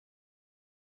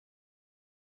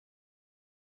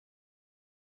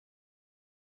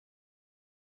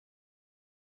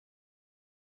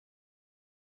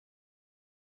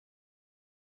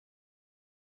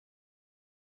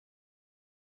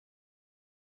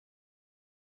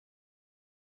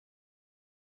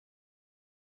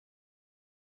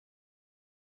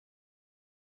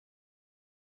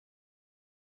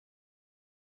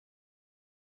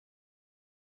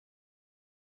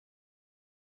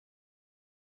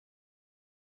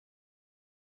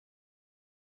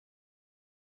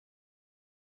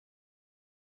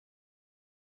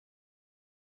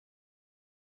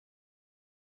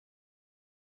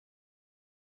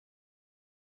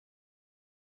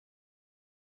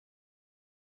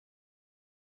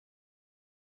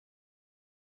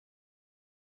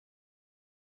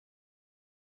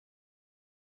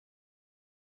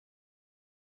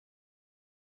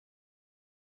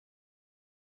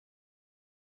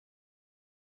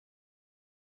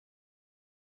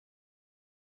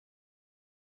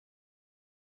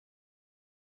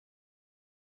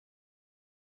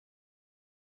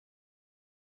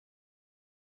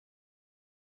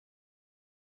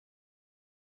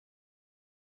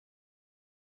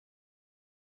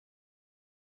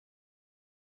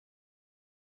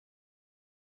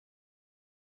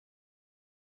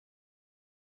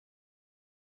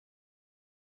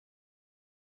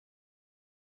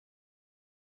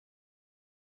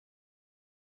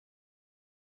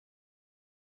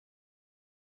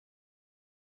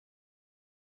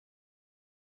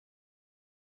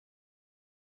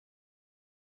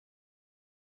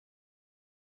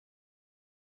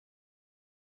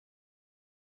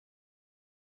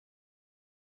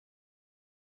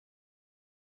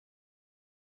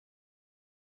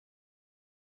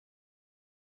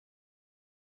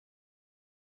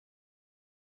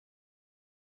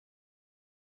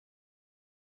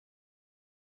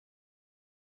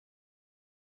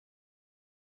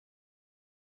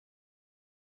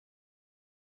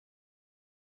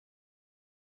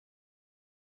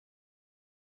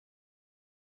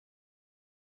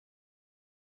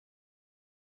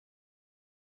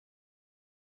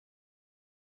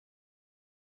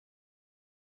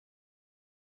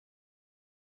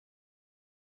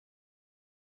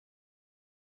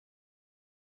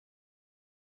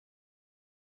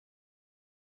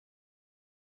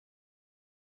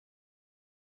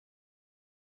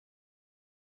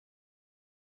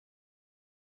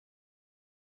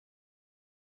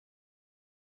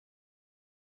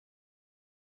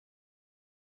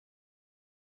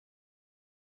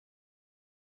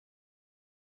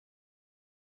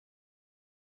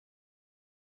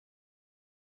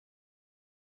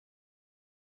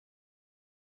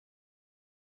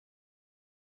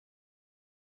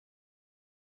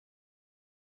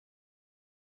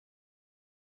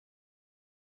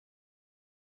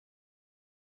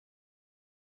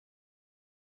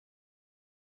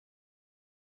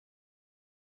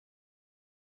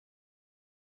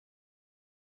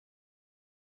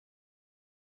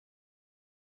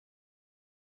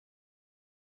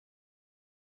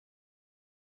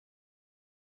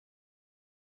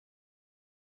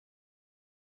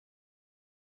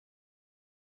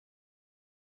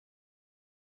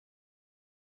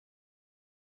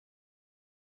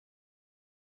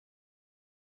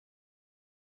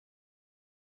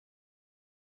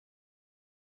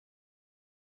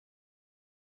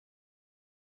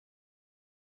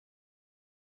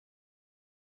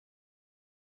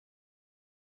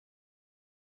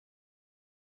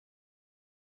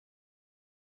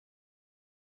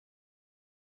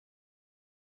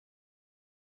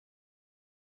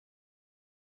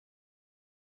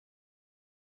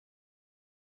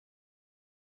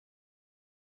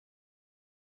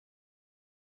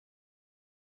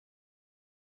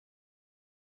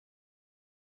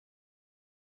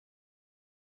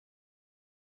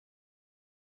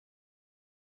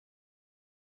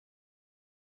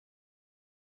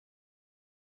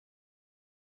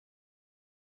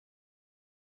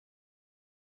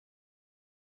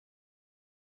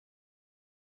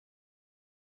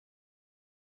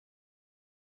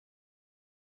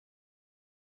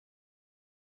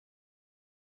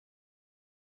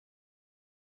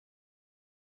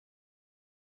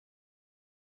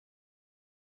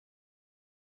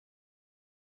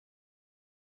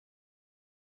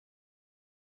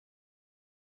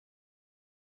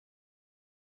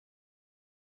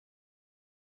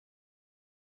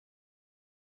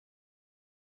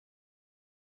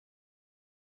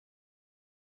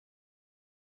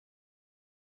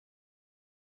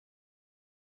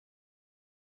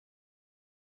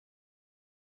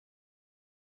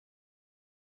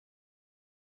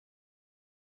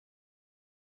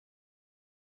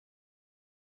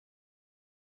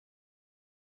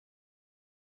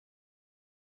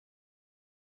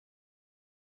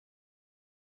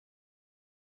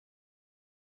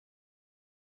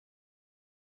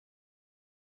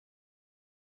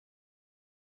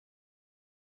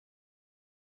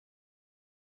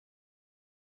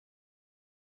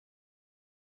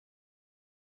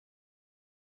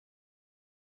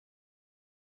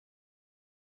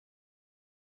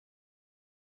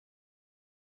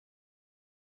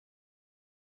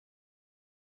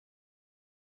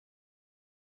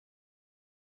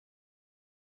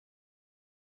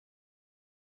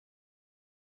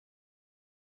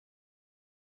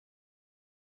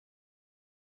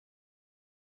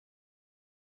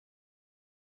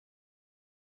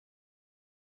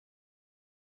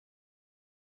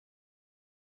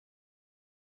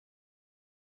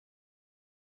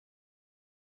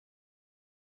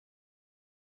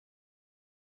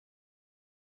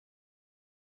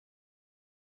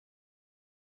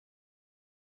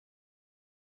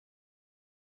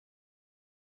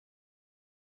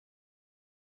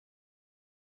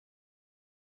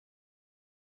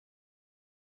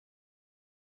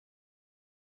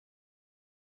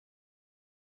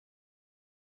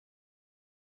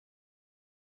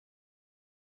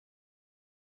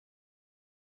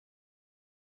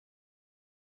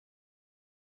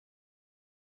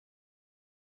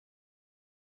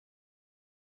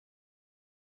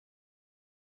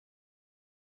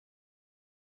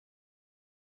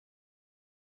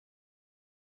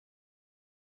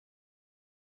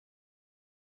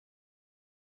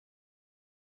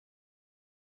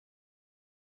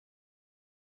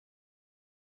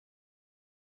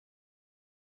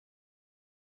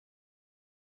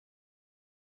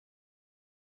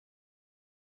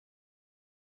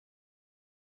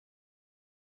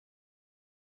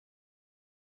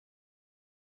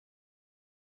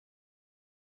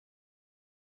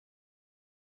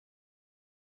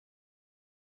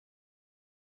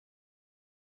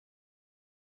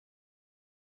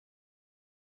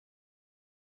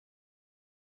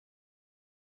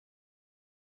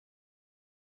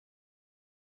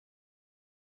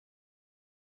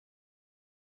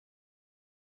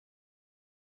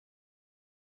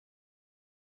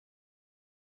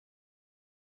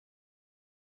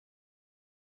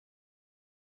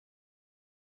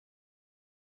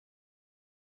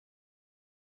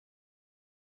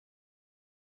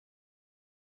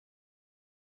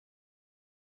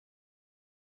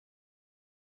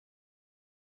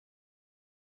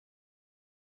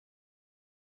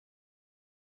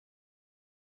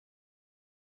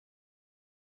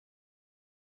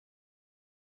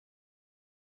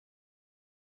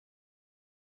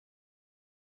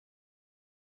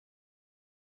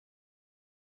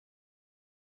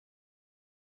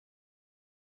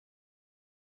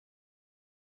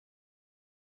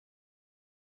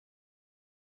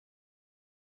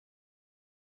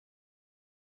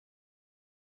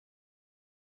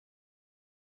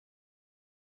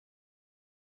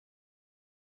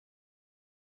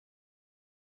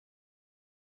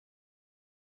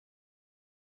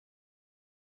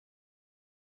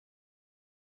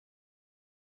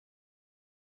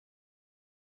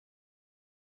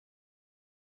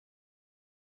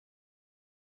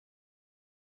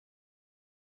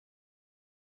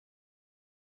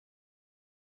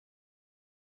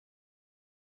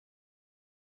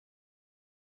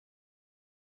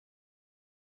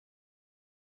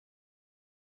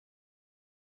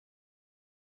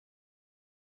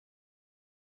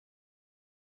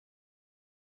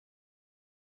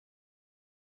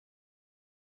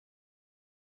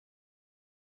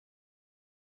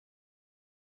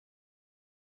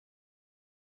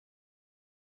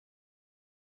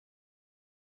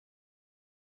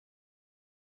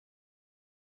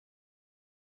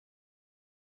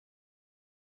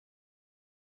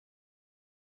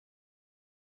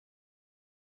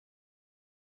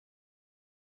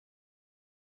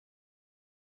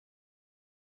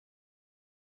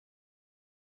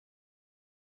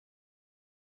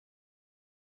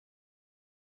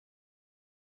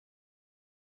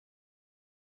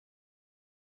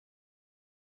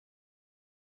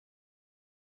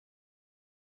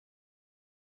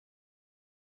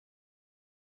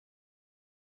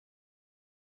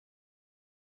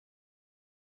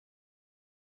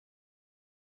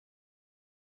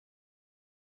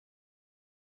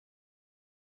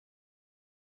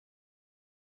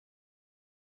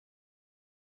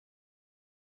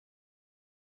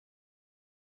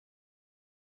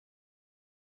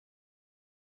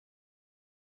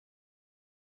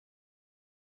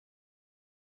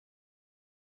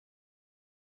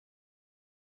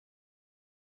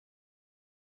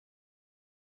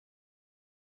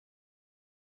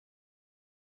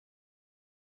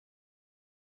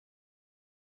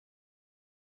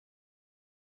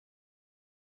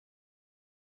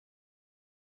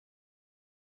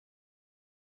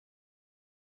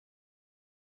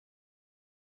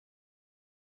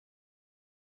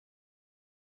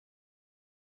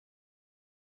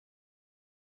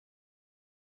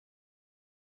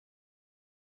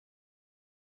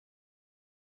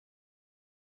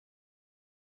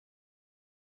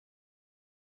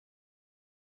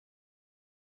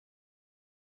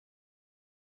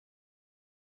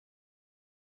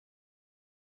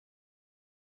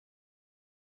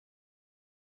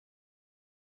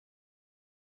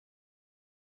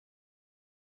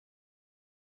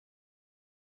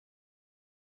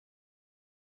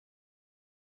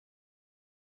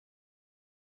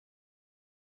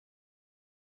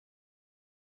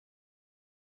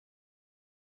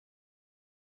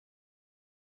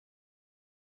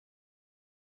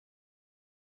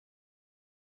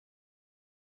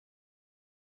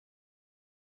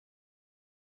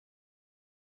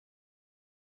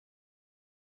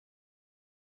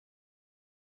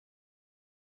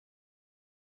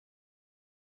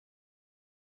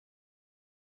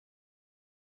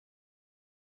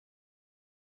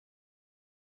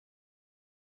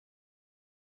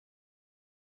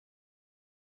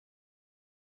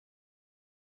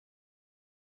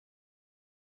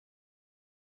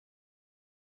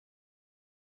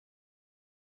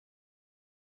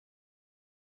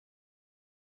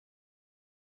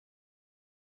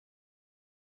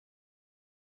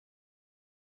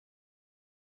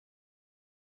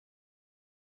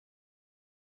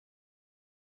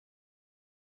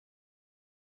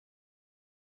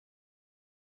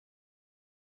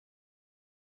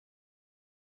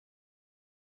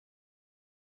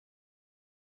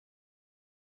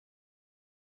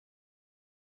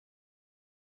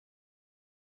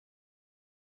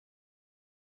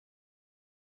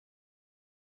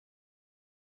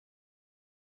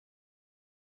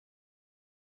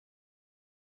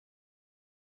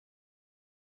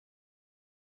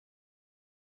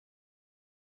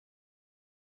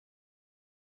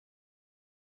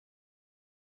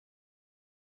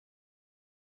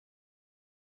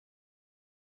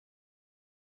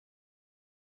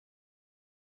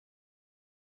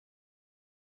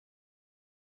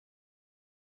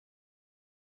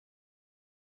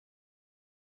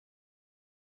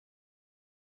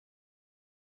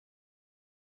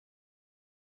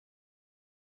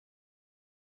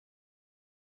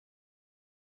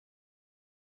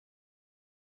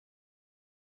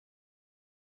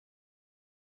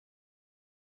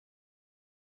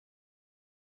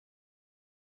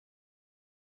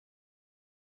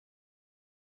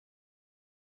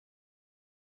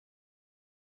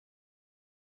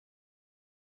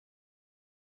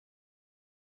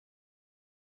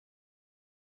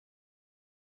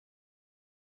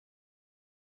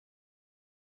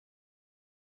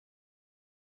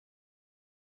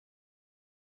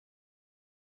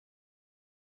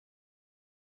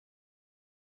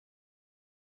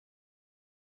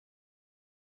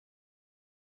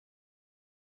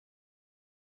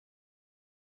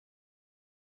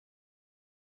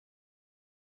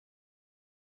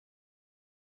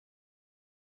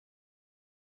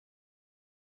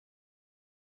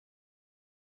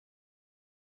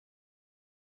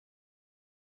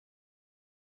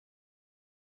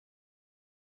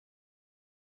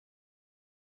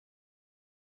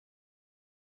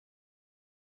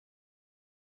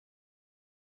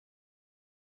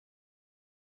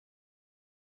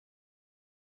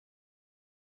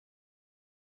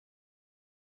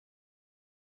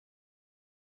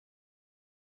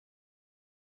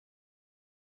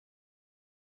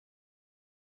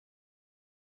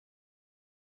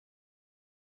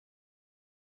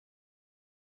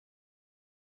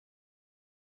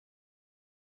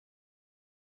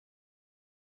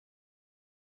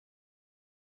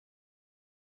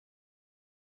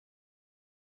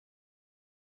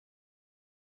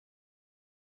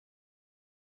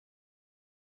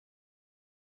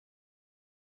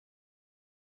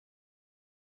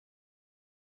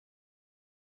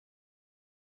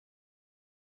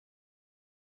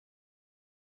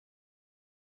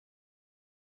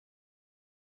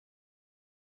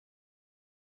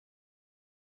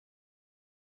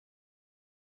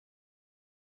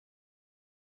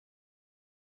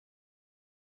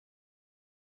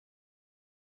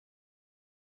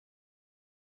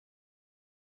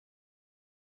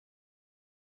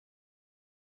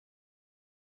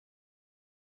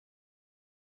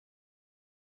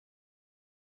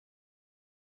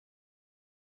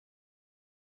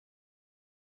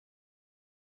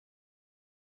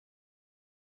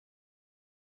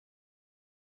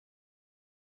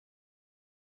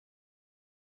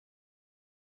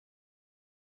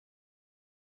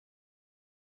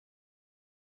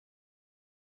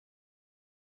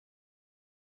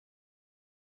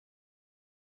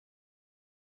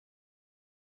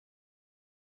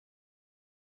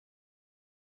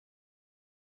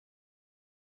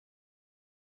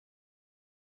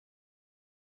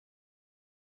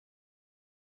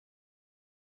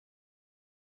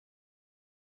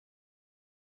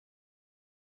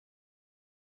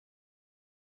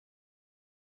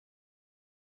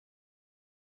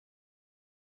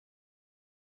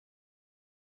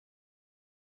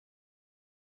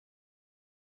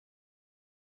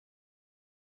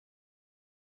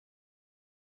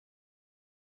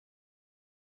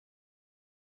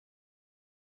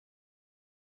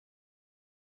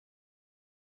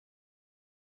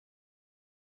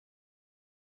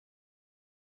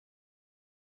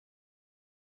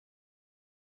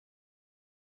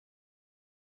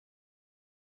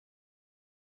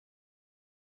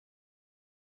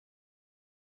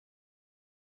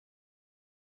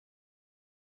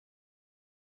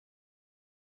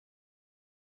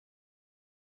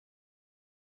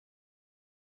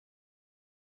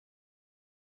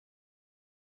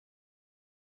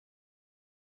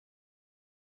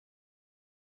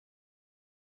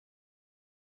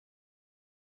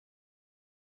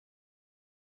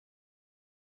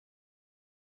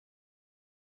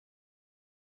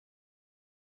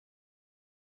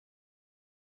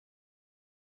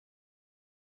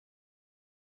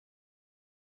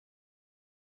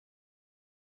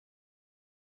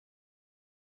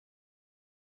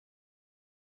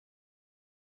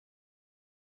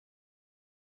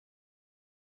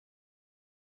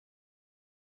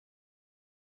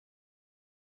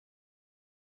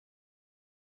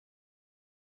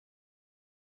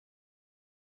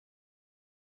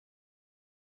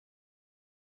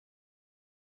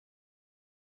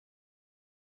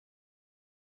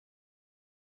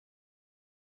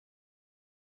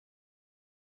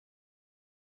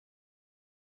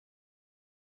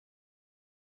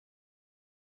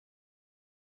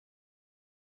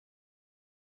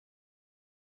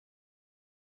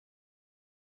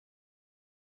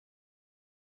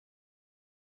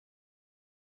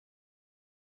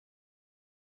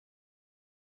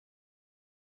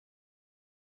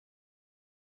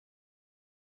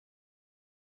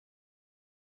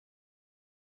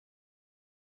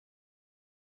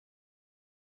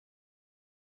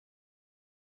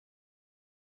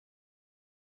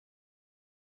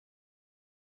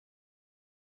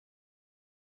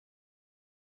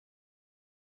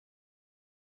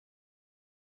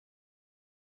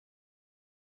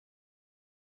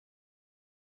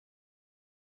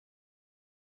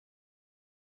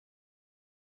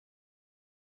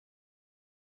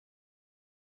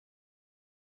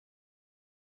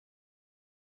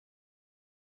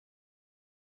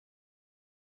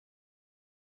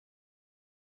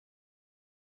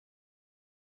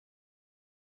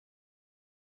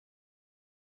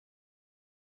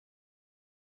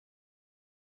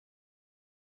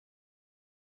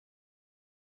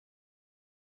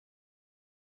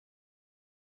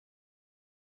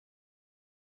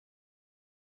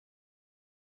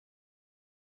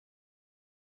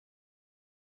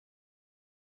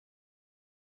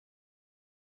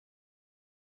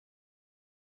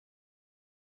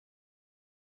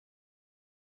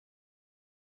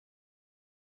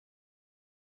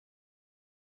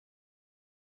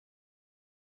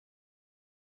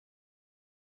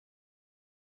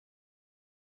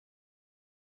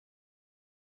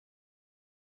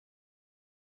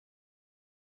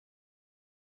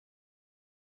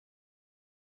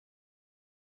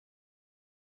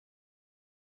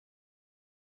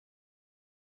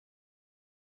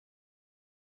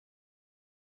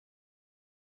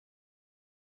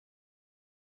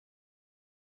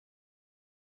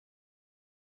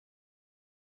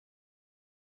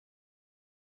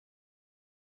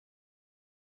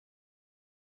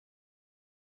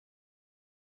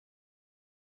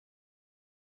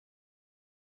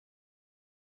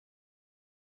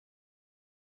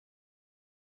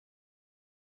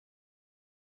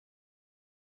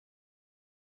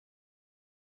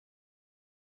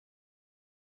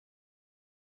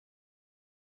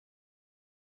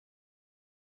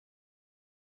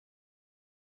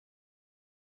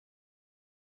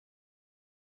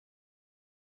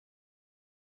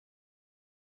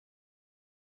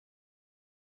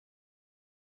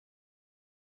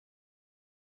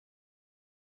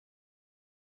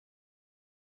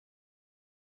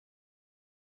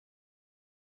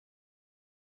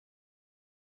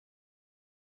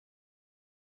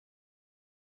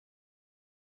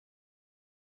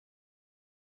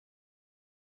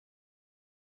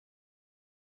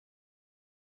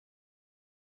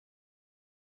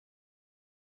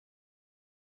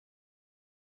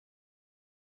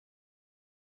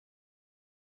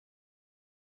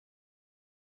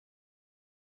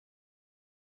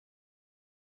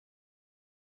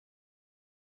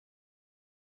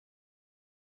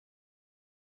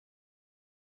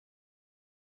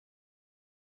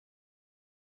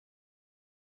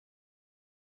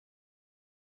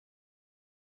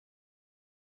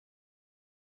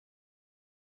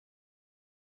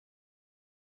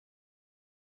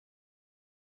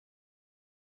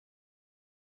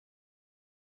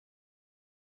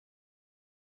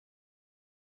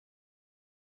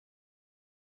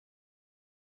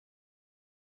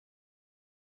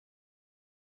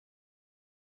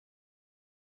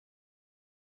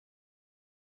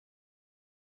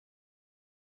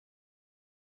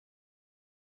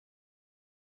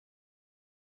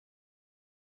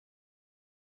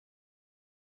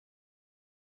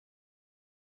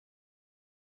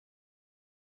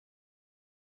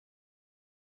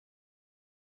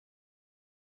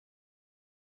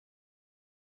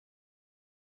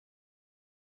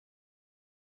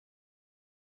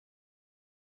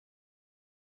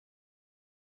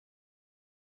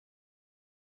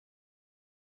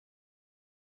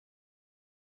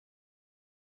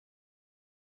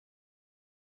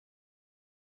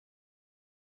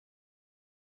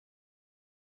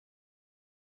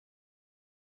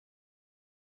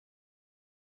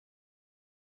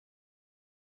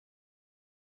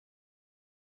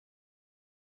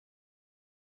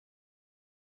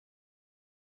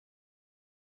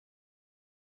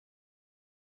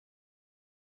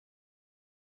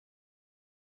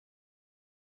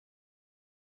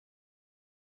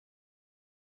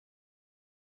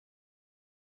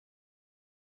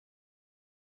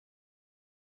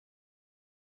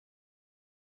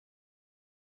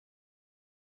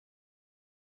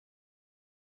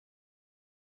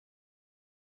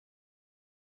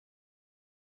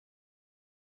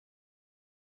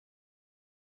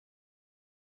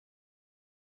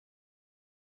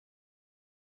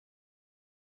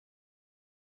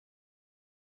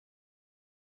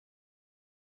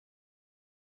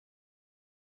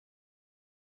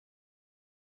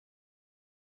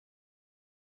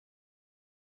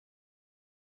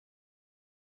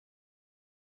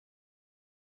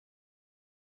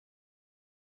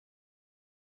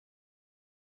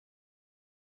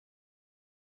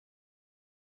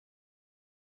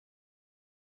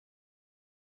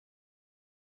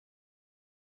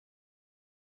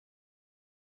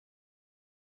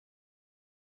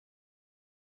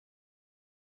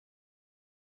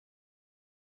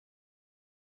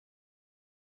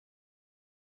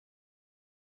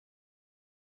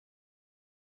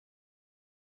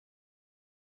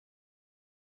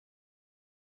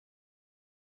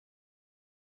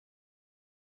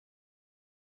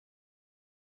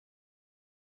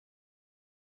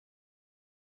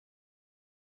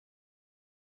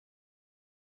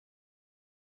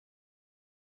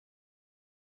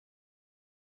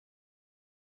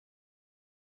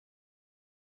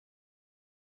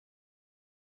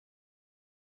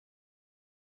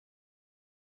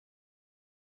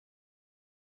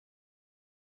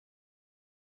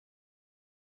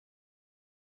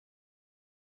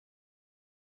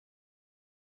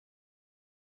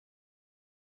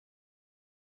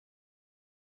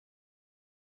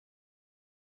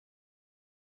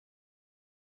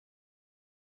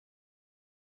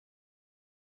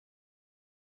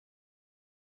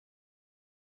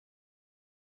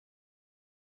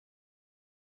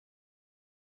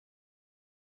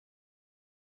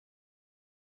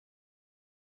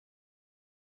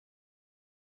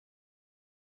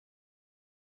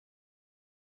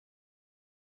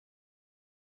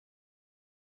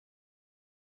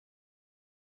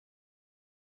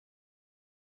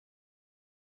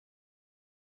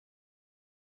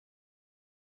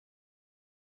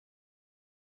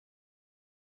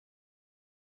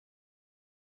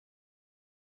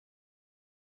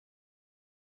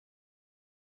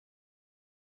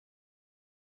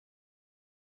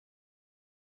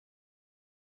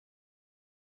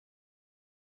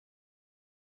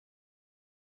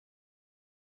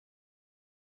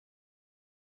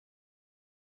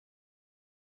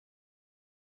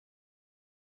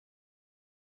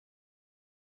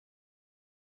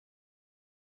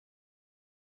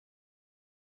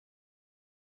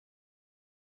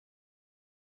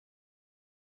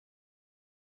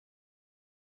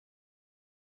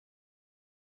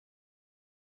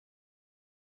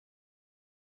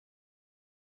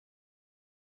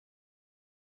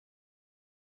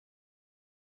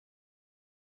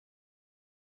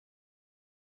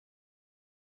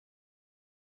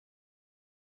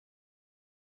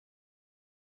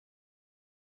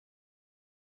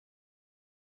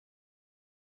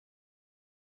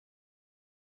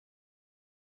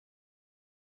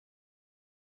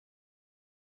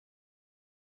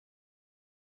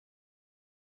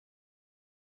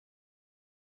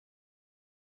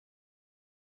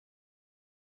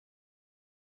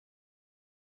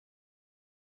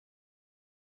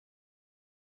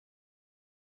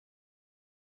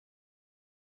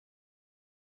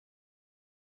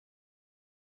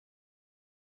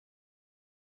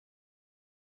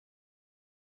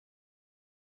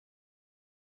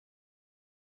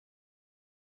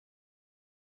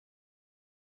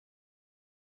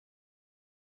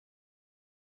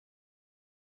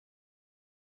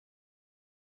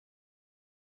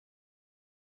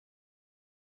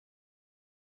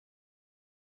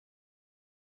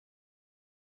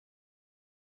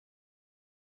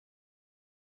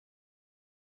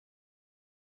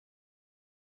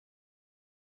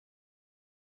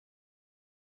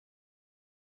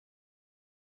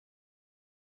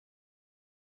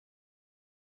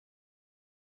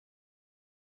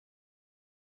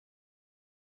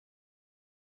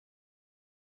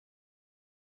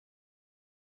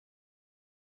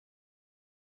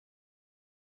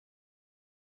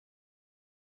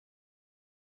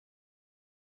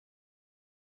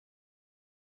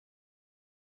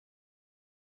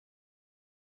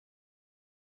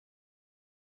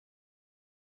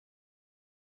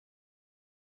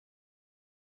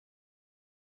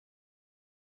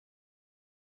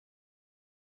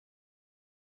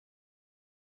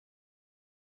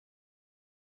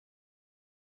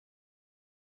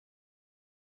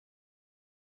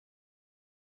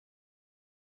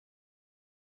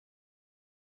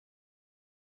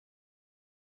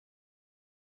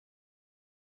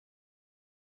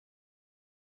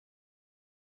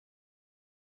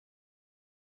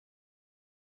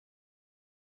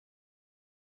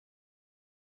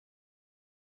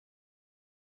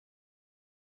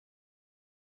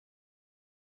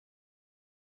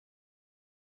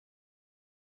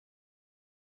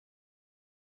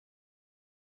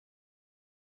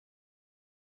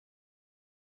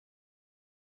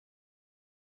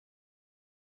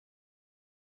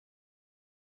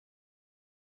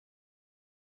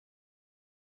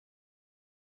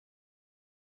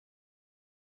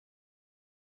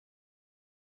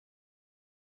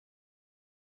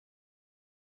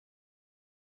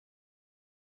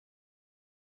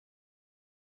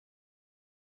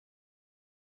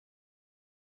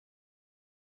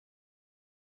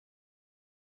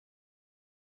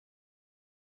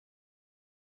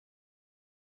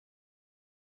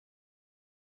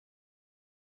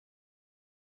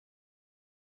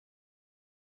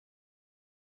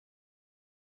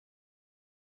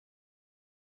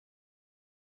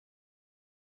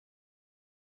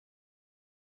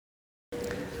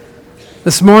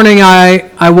This morning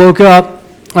I woke up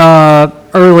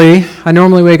early. I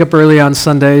normally wake up early on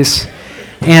Sundays.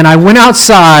 And I went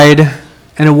outside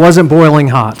and it wasn't boiling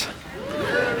hot.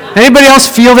 Anybody else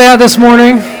feel that this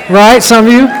morning? Right? Some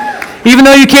of you? Even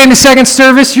though you came to second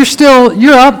service, you're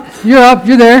up,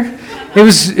 you're there. It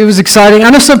was exciting.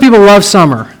 I know some people love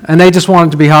summer and they just want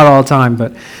it to be hot all the time,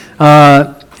 but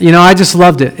I just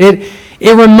loved it.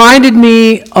 It reminded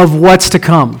me of what's to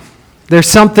come. There's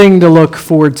something to look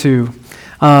forward to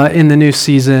in the new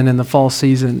season, in the fall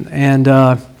season. And,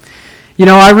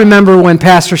 I remember when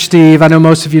Pastor Steve, I know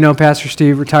most of you know Pastor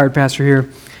Steve, retired pastor here,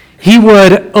 he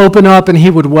would open up and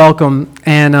he would welcome,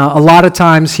 and a lot of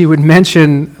times he would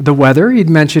mention the weather,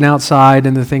 he'd mention outside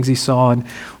and the things he saw. And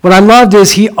what I loved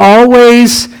is he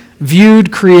always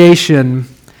viewed creation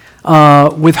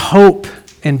with hope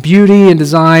and beauty and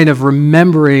design of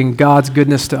remembering God's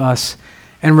goodness to us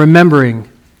and remembering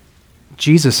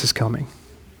Jesus is coming.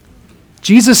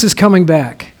 Jesus is coming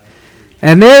back.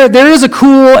 And there is a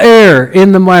cool air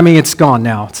in it's gone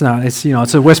now. It's not, it's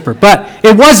a whisper. But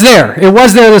it was there. It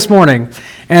was there this morning.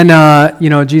 And,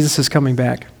 Jesus is coming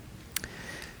back.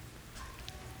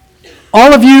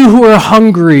 All of you who are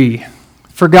hungry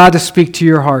for God to speak to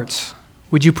your hearts,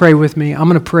 would you pray with me? I'm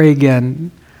going to pray again.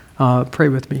 Pray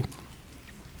with me.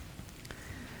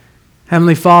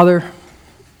 Heavenly Father,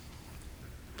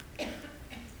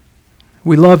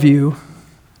 we love you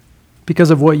because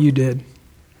of what you did.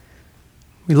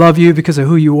 We love you because of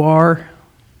who you are.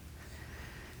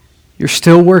 You're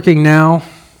still working now.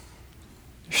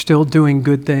 You're still doing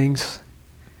good things.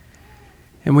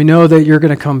 And we know that you're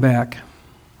going to come back.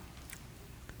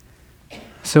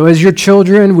 So as your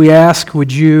children, we ask,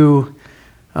 would you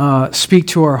speak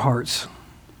to our hearts?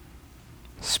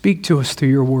 Speak to us through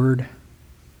your word.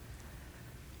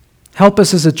 Help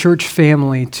us as a church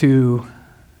family to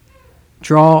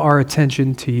draw our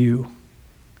attention to you.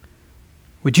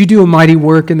 Would you do a mighty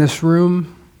work in this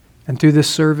room and through this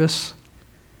service?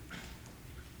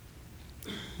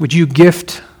 Would you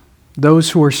gift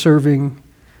those who are serving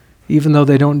even though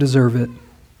they don't deserve it?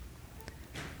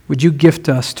 Would you gift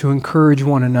us to encourage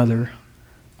one another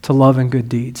to love and good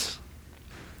deeds?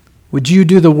 Would you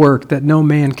do the work that no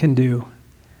man can do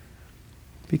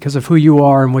because of who you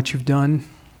are and what you've done?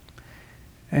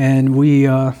 And we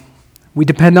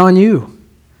depend on you.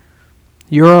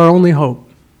 You're our only hope.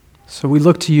 So we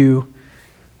look to you.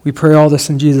 We pray all this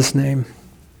in Jesus' name.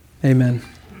 Amen.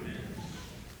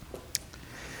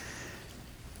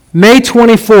 May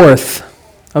 24th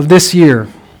of this year.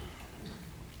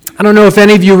 I don't know if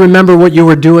any of you remember what you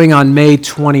were doing on May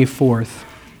 24th.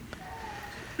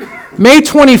 May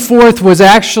 24th was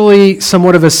actually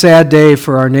somewhat of a sad day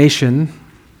for our nation.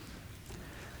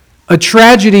 A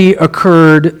tragedy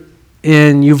occurred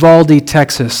in Uvalde,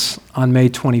 Texas on May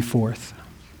 24th.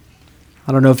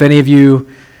 I don't know if any of you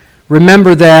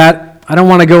remember that. I don't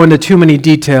want to go into too many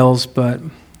details, but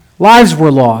lives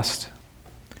were lost.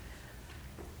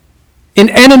 An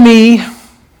enemy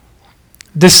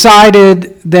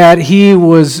decided that he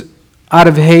was, out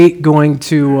of hate, going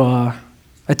to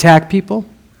attack people.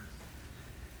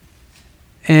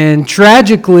 And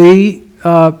tragically,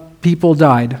 people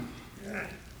died.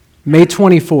 May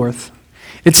 24th.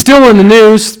 It's still in the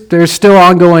news. There's still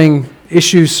ongoing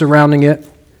issues surrounding it.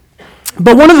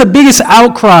 But one of the biggest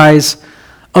outcries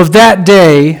of that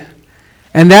day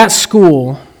and that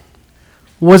school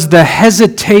was the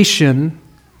hesitation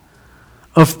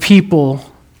of people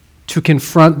to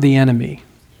confront the enemy.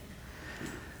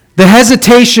 The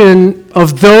hesitation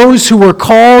of those who were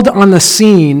called on the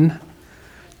scene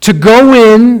to go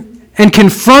in and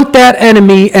confront that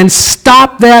enemy and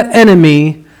stop that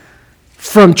enemy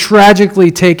from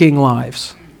tragically taking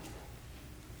lives.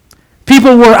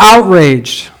 People were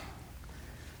outraged.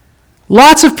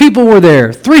 Lots of people were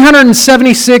there.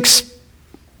 376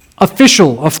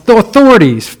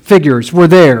 authorities figures were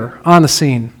there on the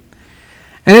scene.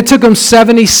 And it took them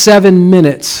 77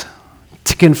 minutes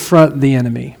to confront the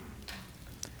enemy.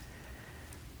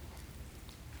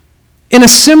 In a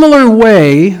similar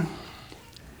way,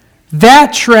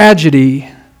 that tragedy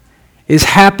is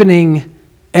happening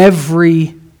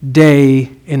every day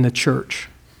in the church.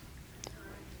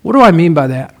 What do I mean by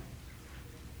that?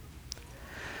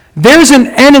 There's an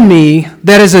enemy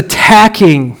that is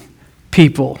attacking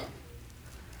people,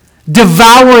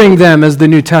 devouring them, as the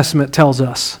New Testament tells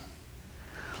us.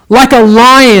 Like a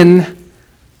lion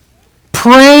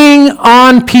preying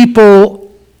on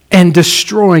people and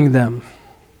destroying them,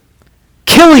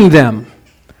 killing them,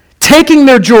 taking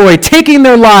their joy, taking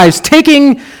their lives,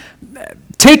 taking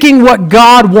what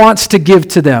God wants to give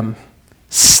to them,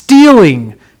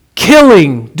 stealing,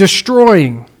 killing,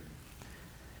 destroying.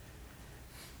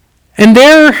 And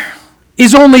there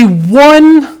is only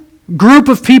one group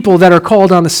of people that are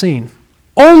called on the scene.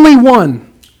 Only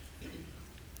one.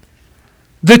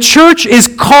 The church is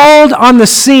called on the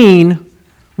scene.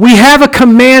 We have a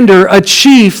commander, a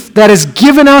chief, that has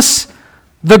given us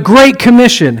the Great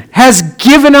Commission, has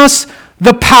given us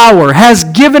the power, has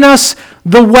given us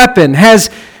the weapon,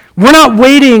 we're not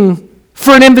waiting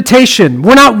for an invitation.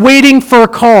 We're not waiting for a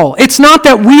call. It's not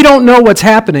that we don't know what's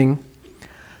happening.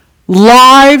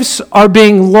 Lives are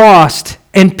being lost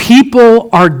and people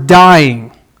are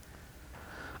dying.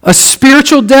 A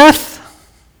spiritual death,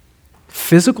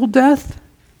 physical death,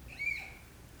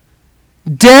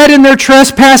 dead in their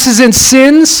trespasses and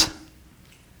sins.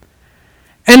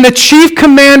 And the chief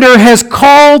commander has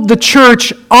called the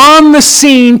church on the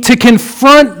scene to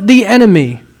confront the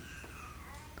enemy.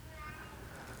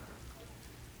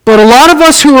 But a lot of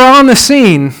us who are on the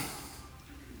scene,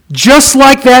 just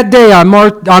like that day on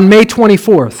May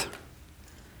 24th,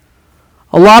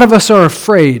 a lot of us are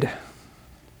afraid,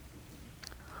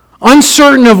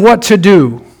 uncertain of what to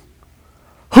do.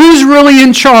 Who's really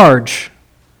in charge?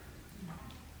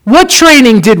 What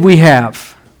training did we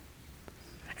have?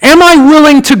 Am I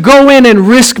willing to go in and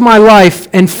risk my life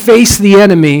and face the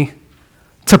enemy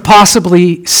to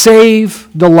possibly save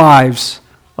the lives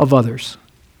of others?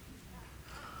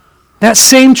 That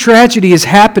same tragedy is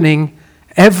happening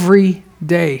every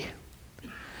day.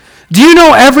 Do you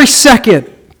know every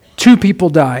second 2 people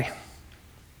die?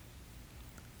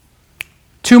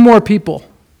 2 more people.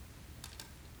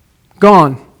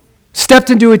 Gone.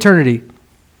 Stepped into eternity.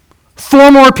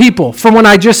 4 more people, from when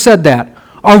I just said that,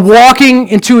 are walking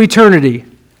into eternity.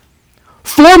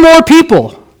 4 more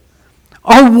people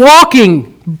are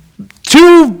walking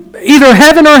to either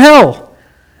heaven or hell.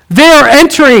 They are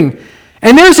entering,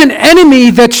 and there's an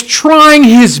enemy that's trying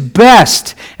his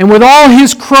best, and with all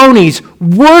his cronies,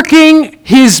 working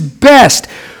his best,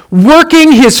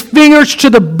 working his fingers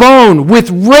to the bone with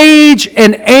rage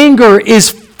and anger, is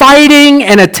fighting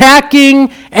and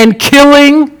attacking and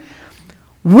killing,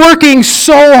 working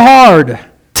so hard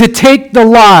to take the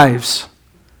lives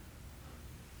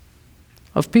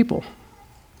of people.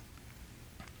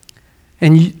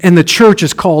 And the church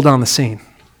is called on the scene.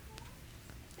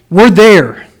 We're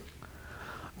there.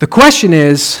 The question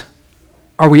is,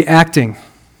 are we acting?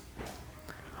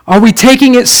 Are we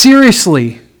taking it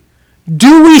seriously?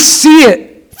 Do we see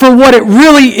it for what it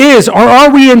really is? Or are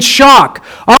we in shock?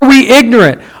 Are we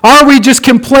ignorant? Are we just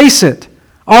complacent?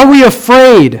 Are we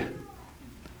afraid?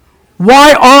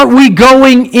 Why aren't we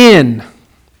going in?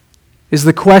 Is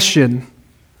the question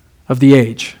of the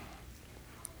age.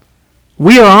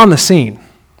 We are on the scene.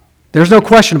 There's no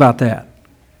question about that.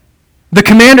 The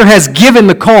commander has given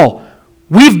the call.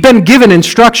 We've been given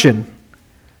instruction.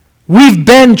 We've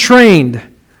been trained.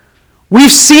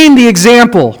 We've seen the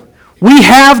example. We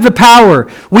have the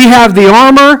power. We have the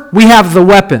armor. We have the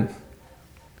weapon.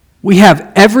 We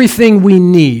have everything we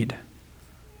need.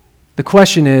 The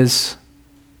question is,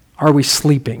 are we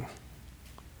sleeping?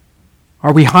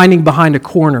 Are we hiding behind a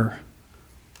corner,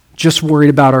 just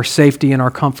worried about our safety and our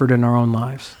comfort in our own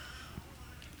lives?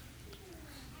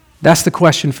 That's the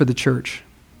question for the church.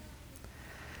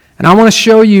 And I want to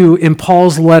show you in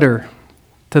Paul's letter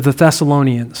to the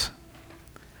Thessalonians.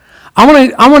 I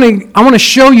want to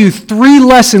show you 3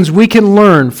 lessons we can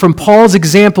learn from Paul's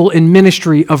example in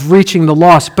ministry of reaching the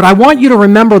lost. But I want you to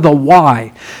remember the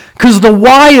why. Because the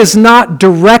why is not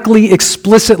directly,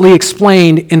 explicitly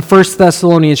explained in 1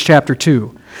 Thessalonians chapter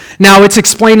 2. Now, it's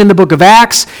explained in the book of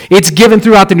Acts. It's given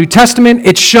throughout the New Testament.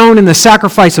 It's shown in the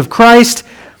sacrifice of Christ.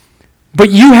 But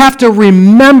you have to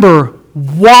remember,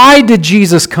 why did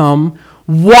Jesus come?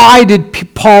 Why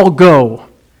did Paul go?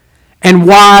 And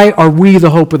why are we the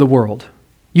hope of the world?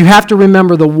 You have to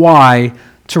remember the why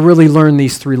to really learn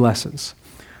these 3 lessons.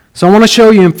 So I want to show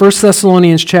you in 1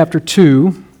 Thessalonians chapter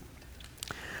 2,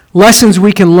 lessons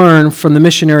we can learn from the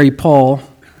missionary Paul.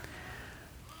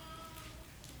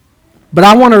 But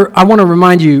I want to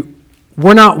remind you,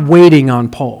 we're not waiting on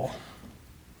Paul.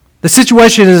 The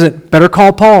situation isn't, better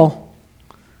call Paul.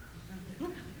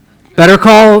 Better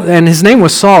call, and his name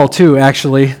was Saul too,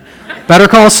 actually. Better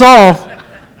call Saul.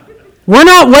 We're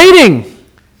not waiting.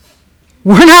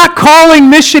 We're not calling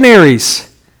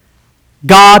missionaries.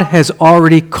 God has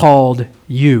already called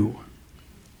you.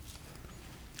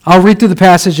 I'll read through the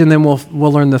passage and then we'll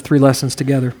learn the 3 lessons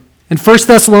together. In 1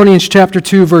 Thessalonians chapter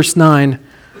 2, verse 9,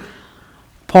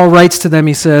 Paul writes to them,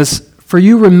 he says, "For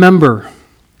you remember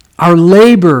our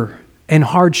labor and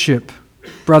hardship,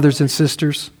 brothers and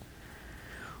sisters,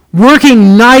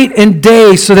 working night and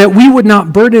day so that we would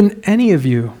not burden any of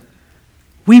you.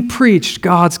 We preached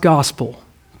God's gospel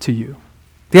to you."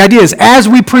 The idea is, as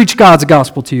we preach God's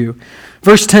gospel to you.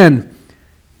 Verse 10,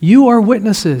 you are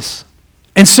witnesses,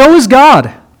 and so is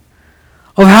God,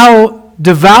 of how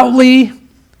devoutly,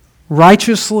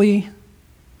 righteously,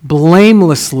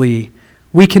 blamelessly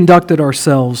we conducted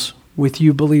ourselves with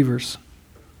you believers.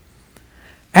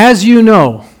 As you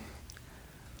know,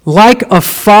 like a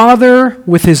father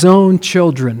with his own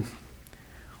children,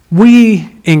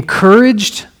 we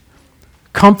encouraged,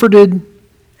 comforted,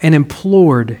 and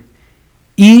implored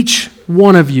each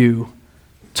one of you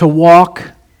to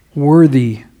walk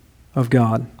worthy of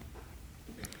God,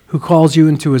 who calls you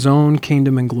into his own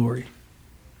kingdom and glory.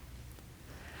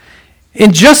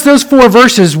 In just those 4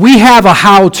 verses, we have a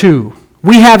how-to.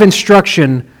 We have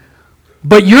instruction,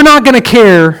 but you're not going to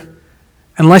care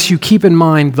unless you keep in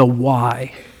mind the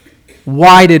why.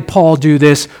 Why did Paul do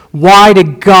this? Why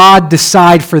did God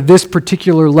decide for this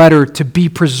particular letter to be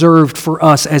preserved for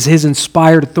us as his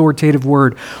inspired, authoritative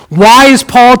word? Why is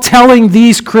Paul telling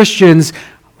these Christians,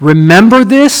 remember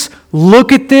this,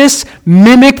 look at this,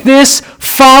 mimic this,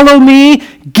 follow me,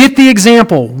 get the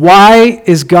example? Why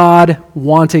is God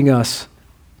wanting us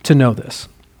to know this?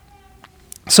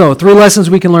 So, 3 lessons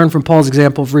we can learn from Paul's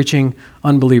example of reaching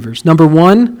unbelievers. Number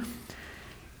 1,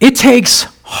 it takes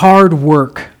hard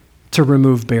work to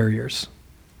remove barriers.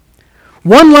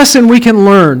 One lesson we can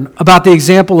learn about the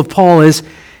example of Paul is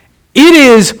it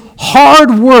is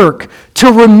hard work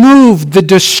to remove the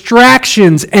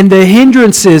distractions and the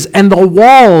hindrances and the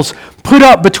walls put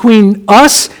up between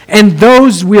us and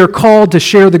those we are called to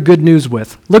share the good news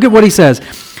with. Look at what he says.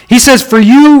 He says, for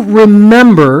you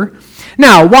remember.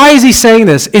 Now, why is he saying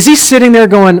this? Is he sitting there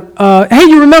going, hey,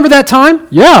 you remember that time?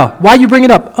 Yeah. Why you bring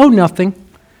it up? Oh, nothing.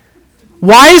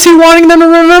 Why is he wanting them to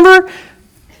remember?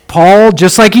 Paul,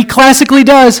 just like he classically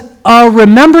does,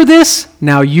 remember this?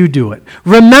 Now you do it.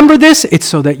 Remember this? It's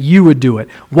so that you would do it.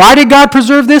 Why did God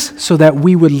preserve this? So that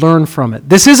we would learn from it.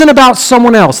 This isn't about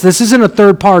someone else. This isn't a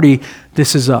third party.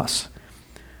 This is us.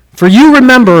 For you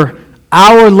remember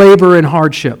our labor and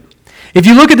hardship. If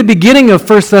you look at the beginning of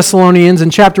 1 Thessalonians in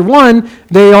chapter 1,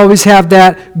 they always have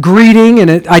that greeting,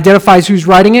 and it identifies who's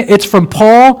writing it. It's from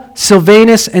Paul,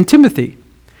 Silvanus, and Timothy.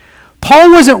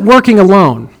 Paul wasn't working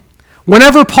alone.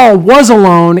 Whenever Paul was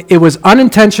alone, it was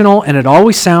unintentional, and it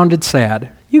always sounded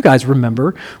sad. You guys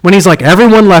remember when he's like,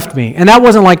 everyone left me. And that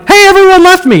wasn't like, hey, everyone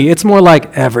left me. It's more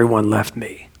like, everyone left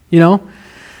me. You know?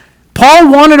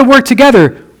 Paul wanted to work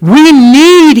together. We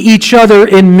need each other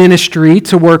in ministry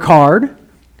to work hard.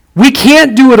 We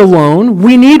can't do it alone.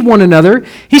 We need one another.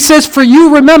 He says, for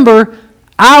you remember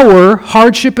our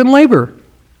hardship and labor.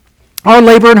 Our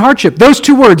labor and hardship. Those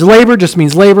 2 words, labor just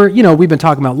means labor. You know, we've been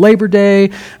talking about Labor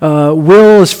Day.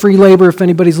 Will is free labor if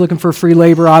anybody's looking for free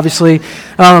labor, obviously.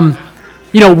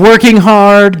 Working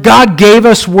hard. God gave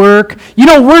us work. You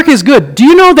know, work is good. Do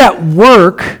you know that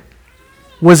work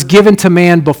was given to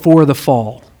man before the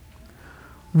fall?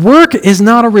 Work is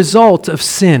not a result of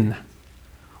sin.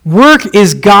 Work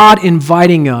is God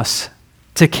inviting us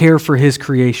to care for his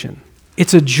creation.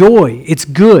 It's a joy. It's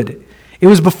good. It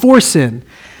was before sin.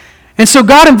 And so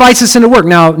God invites us into work.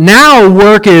 Now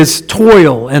work is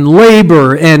toil and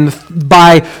labor and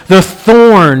by the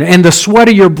thorn and the sweat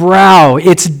of your brow.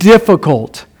 It's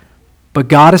difficult. But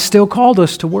God has still called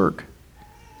us to work.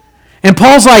 And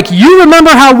Paul's like, you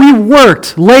remember how we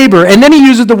worked, labor, and then he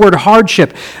uses the word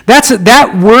hardship.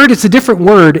 That word, it's a different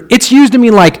word. It's used to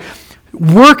mean like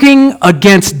working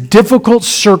against difficult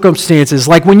circumstances.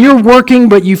 Like when you're working,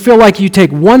 but you feel like you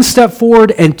take 1 step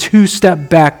forward and 2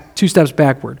 steps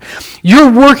backward.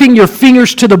 You're working your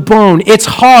fingers to the bone. It's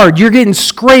hard. You're getting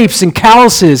scrapes and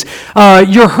calluses.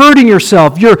 You're hurting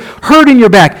yourself. You're hurting your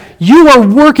back. You are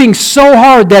working so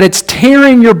hard that it's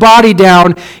tearing your body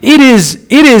down. It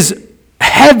is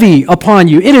heavy upon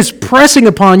you. It is pressing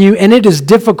upon you, and it is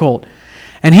difficult.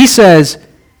 And he says,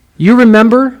 you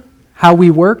remember how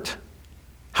we worked?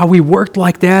 How we worked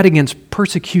like that against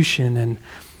persecution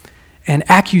and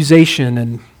accusation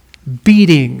and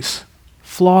beatings,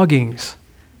 floggings,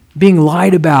 being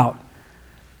lied about,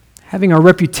 having our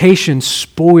reputation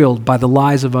spoiled by the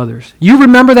lies of others. You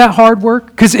remember that hard work?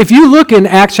 Because if you look in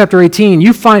Acts chapter 18,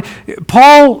 you find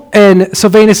Paul and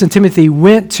Silvanus and Timothy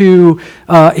went to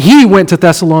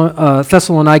Thessalonica.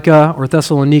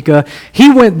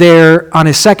 He went there on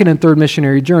his 2nd and 3rd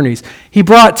missionary journeys. He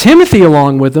brought Timothy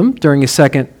along with him during his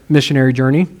 2nd missionary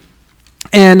journey,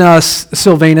 and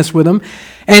Silvanus with him.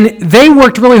 And they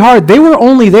worked really hard. They were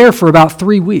only there for about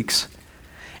 3 weeks.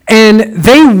 And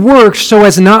they worked so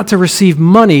as not to receive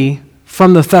money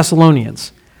from the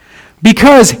Thessalonians,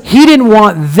 because he didn't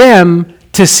want them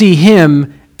to see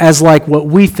him as like what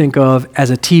we think of as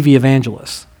a TV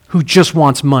evangelist who just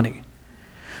wants money.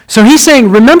 So he's saying,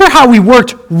 remember how we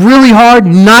worked really hard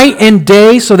night and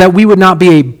day so that we would not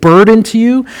be a burden to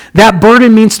you? That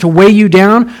burden means to weigh you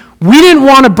down. We didn't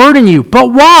want to burden you,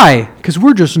 but why? Because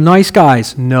we're just nice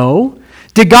guys. No.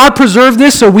 Did God preserve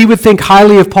this so we would think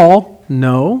highly of Paul?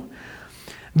 No.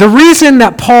 The reason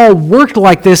that Paul worked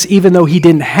like this, even though he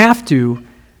didn't have to,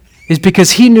 is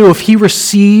because he knew if he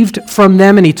received from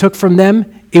them and he took from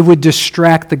them, it would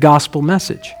distract the gospel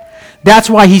message.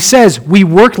 That's why he says we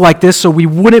worked like this so we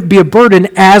wouldn't be a burden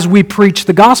as we preach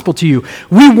the gospel to you.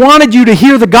 We wanted you to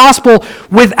hear the gospel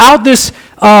without this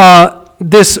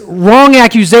wrong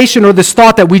accusation or this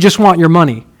thought that we just want your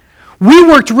money. We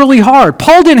worked really hard.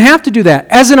 Paul didn't have to do that.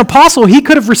 As an apostle, he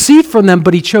could have received from them,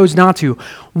 but he chose not to.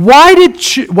 Why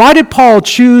did Paul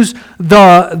choose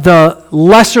the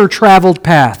lesser traveled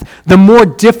path, the more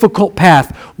difficult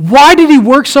path? Why did he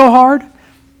work so hard?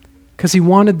 Because he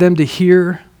wanted them to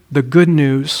hear the good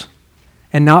news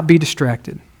and not be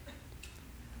distracted.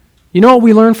 You know what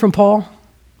we learned from Paul?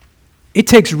 It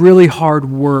takes really hard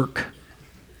work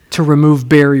to remove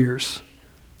barriers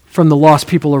from the lost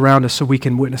people around us so we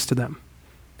can witness to them.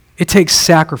 It takes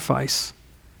sacrifice.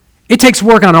 It takes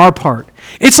work on our part.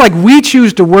 It's like we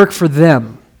choose to work for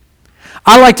them.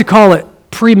 I like to call it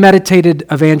premeditated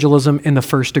evangelism in the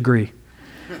first degree.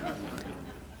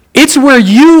 It's where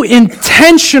you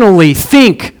intentionally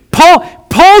think.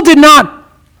 Paul did not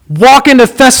walk into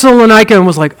Thessalonica and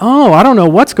was like, oh, I don't know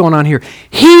what's going on here.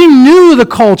 He knew the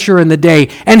culture in the day,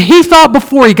 and he thought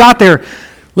before he got there,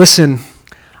 listen,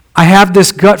 I have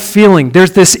this gut feeling.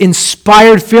 There's this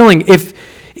inspired feeling.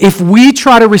 If we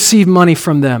try to receive money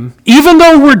from them, even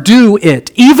though we're due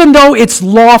it, even though it's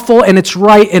lawful and it's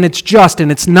right and it's just and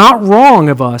it's not wrong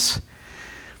of us,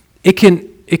 it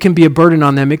can be a burden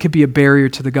on them. It could be a barrier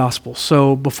to the gospel.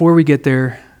 So before we get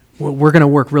there, we're going to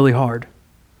work really hard.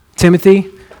 Timothy,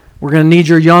 we're going to need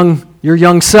your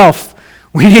young self.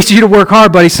 We need you to work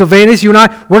hard, buddy. Sylvanus, you and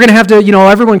I, we're going to have to,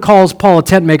 everyone calls Paul a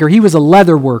tent maker. He was a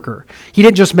leather worker. He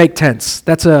didn't just make tents.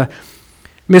 That's a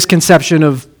misconception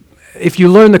of, if you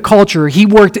learn the culture, he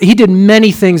did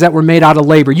many things that were made out of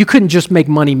labor. You couldn't just make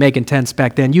money making tents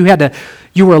back then. You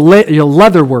were a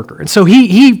leather worker. And so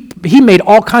he made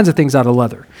all kinds of things out of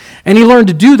leather. And he learned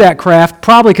to do that craft,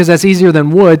 probably because that's easier than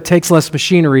wood, takes less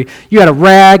machinery. You had a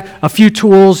rag, a few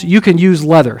tools, you can use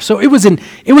leather. So it was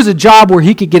a job where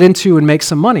he could get into and make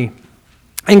some money.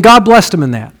 And God blessed him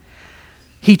in that.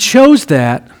 He chose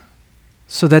that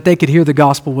so that they could hear the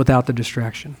gospel without the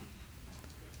distraction.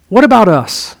 What about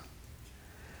us?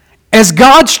 As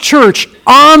God's church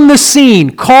on the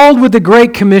scene, called with the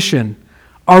Great Commission,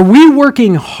 are we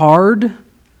working hard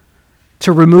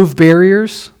to remove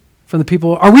barriers from the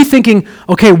people? Are we thinking,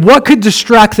 okay, what could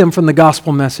distract them from the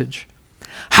gospel message?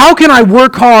 How can I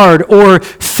work hard or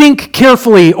think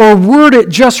carefully or word it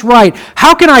just right?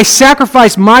 How can I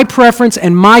sacrifice my preference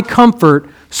and my comfort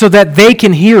so that they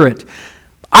can hear it?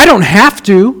 I don't have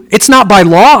to. It's not by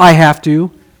law I have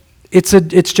to.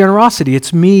 It's generosity.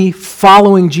 It's me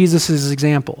following Jesus'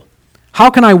 example. How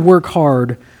can I work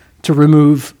hard to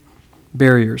remove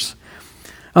barriers?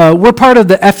 We're part of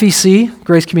the FEC,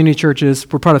 Grace Community Churches.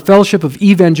 We're part of Fellowship of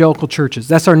Evangelical Churches.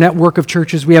 That's our network of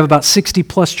churches. We have about 60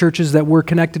 plus churches that we're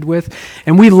connected with,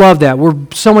 and we love that. We're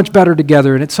so much better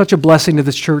together, and it's such a blessing to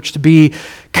this church to be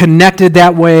connected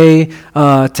that way,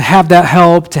 to have that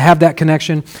help, to have that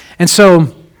connection. And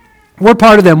so we're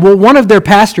part of them. Well, one of their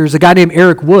pastors, a guy named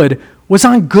Eric Wood, was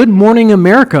on Good Morning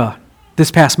America this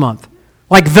past month.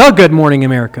 Like the Good Morning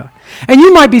America. And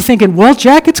you might be thinking, well,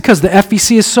 Jack, it's because the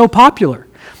FEC is so popular.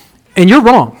 And you're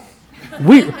wrong.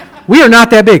 We are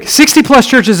not that big. 60 plus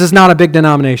churches is not a big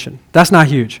denomination. That's not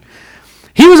huge.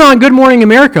 He was on Good Morning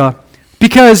America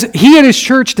because he and his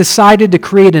church decided to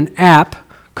create an app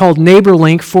called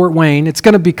NeighborLink Fort Wayne. It's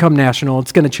going to become national.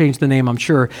 It's going to change the name, I'm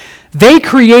sure. They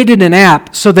created an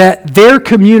app so that their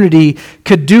community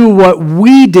could do what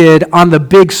we did on the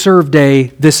Big Serve Day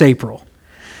this April.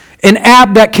 An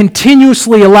app that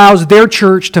continuously allows their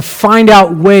church to find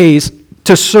out ways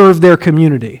to serve their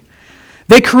community.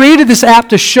 They created this app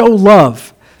to show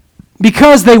love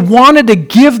because they wanted to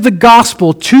give the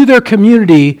gospel to their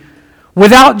community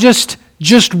without just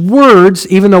words,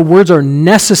 even though words are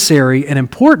necessary and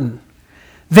important.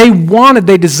 They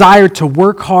desired to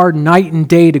work hard night and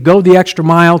day, to go the extra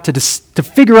mile, to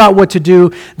figure out what to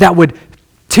do that would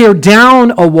tear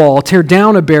down a wall, tear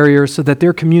down a barrier so that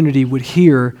their community would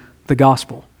hear the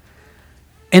gospel.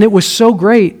 And it was so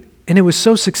great, and it was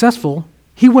so successful,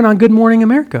 he went on Good Morning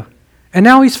America. And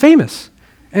now he's famous.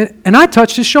 And I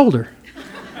touched his shoulder.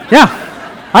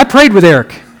 Yeah, I prayed with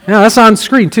Eric. Yeah, that's on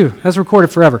screen too. That's recorded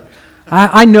forever.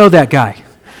 I know that guy.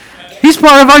 He's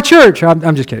part of our church.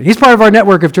 I'm just kidding. He's part of our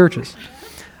network of churches.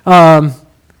 How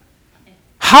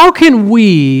can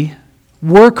we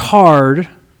work hard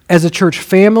as a church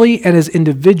family and as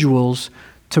individuals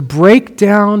to break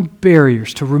down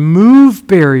barriers, to remove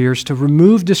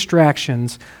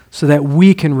distractions so that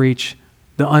we can reach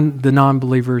the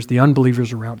non-believers, the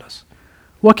unbelievers around us?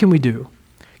 What can we do?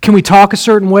 Can we talk a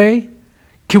certain way?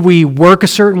 Can we work a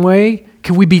certain way?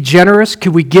 Can we be generous?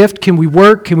 Can we gift? Can we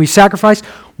work? Can we sacrifice?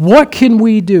 What can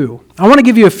we do? I want to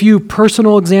give you a few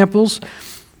personal examples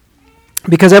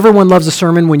because everyone loves a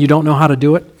sermon when you don't know how to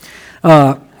do it.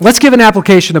 Let's give an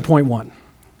application to point one.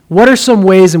 What are some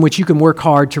ways in which you can work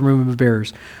hard to remove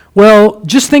barriers? Well,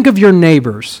 just think of your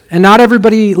neighbors. And not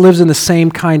everybody lives in the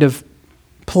same kind of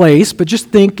place, but just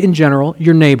think in general,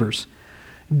 your neighbors.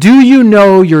 Do you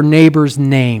know your neighbor's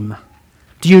name?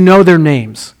 Do you know their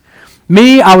names?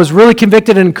 Me, I was really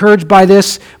convicted and encouraged by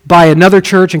this by another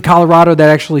church in Colorado that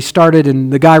actually started,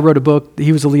 and the guy wrote a book.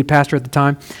 He was the lead pastor at the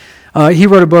time. He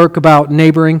wrote a book about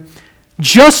neighboring.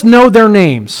 Just know their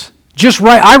names.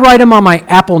 I write them on my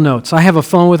Apple Notes. I have a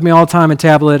phone with me all the time, a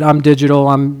tablet. I'm digital.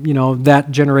 I'm,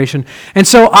 that generation. And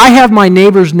so I have my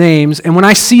neighbors' names, and when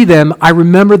I see them, I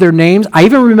remember their names. I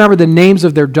even remember the names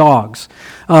of their dogs.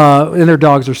 And their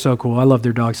dogs are so cool. I love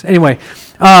their dogs. Anyway,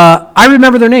 I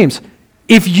remember their names.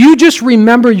 If you just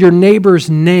remember your neighbor's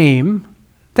name,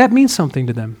 that means something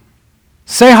to them.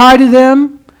 Say hi to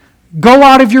them. Go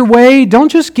out of your way.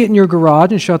 Don't just get in your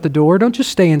garage and shut the door. Don't just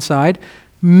stay inside.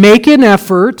 Make an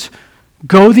effort,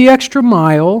 go the extra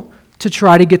mile to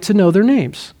try to get to know their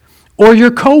names. Or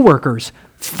your coworkers,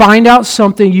 find out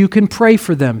something you can pray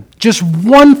for them. Just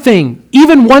one thing,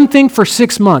 even one thing for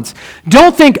 6 months.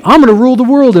 Don't think, I'm going to rule the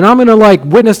world and I'm going to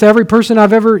witness to every person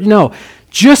I've ever,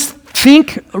 Just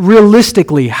think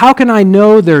realistically. How can I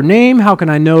know their name? How can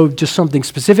I know just something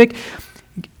specific?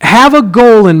 Have a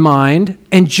goal in mind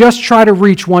and just try to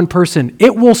reach one person.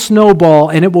 It will snowball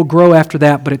and it will grow after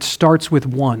that, but it starts with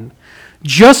one.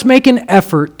 Just make an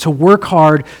effort to work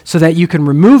hard so that you can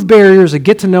remove barriers and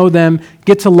get to know them,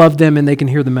 get to love them, and they can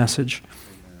hear the message.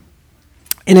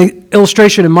 In an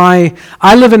illustration,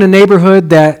 I live in a neighborhood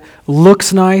that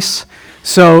looks nice,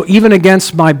 so even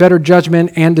against my better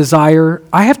judgment and desire,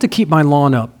 I have to keep my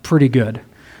lawn up pretty good.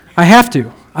 I have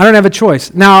to. I don't have a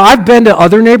choice. Now, I've been to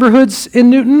other neighborhoods in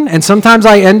Newton, and sometimes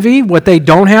I envy what they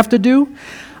don't have to do.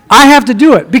 I have to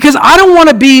do it because I don't want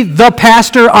to be the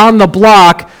pastor on the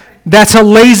block that's a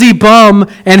lazy bum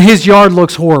and his yard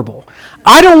looks horrible.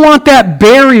 I don't want that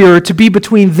barrier to be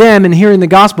between them and hearing the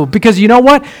gospel because you know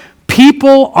what?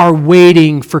 People are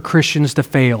waiting for Christians to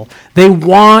fail. They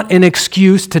want an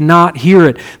excuse to not hear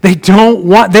it.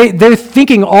 They're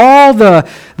thinking all the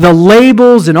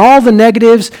labels and all the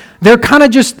negatives. They're kind of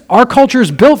just, our culture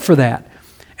is built for that.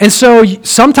 And so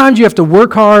sometimes you have to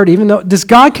work hard, even though, does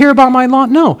God care about my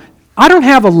lawn? No. I don't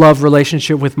have a love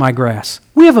relationship with my grass.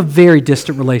 We have a very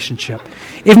distant relationship.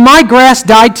 If my grass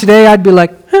died today, I'd be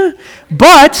like, eh.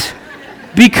 But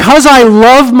because I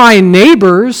love my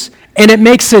neighbors, and it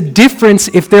makes a difference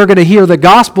if they're going to hear the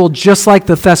gospel, just like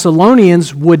the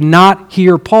Thessalonians would not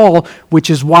hear Paul, which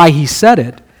is why he said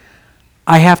it.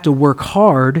 I have to work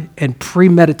hard and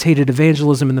premeditated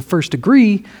evangelism in the first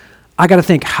degree. I got to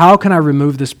think, how can I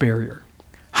remove this barrier?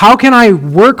 How can I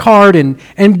work hard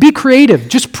and be creative?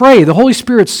 Just pray. The Holy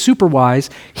Spirit's super wise.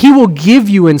 He will give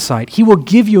you insight. He will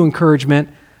give you encouragement.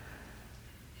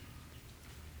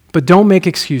 But don't make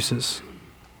excuses.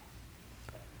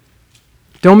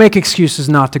 Don't make excuses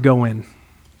not to go in.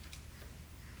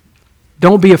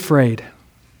 Don't be afraid.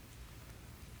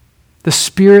 The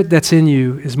Spirit that's in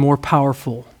you is more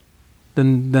powerful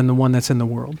than the one that's in the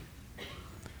world.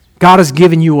 God has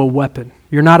given you a weapon.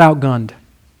 You're not outgunned.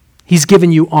 He's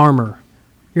given you armor.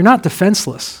 You're not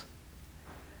defenseless.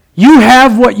 You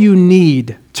have what you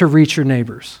need to reach your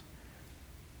neighbors.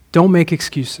 Don't make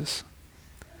excuses.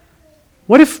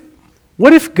 What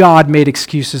if God made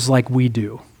excuses like we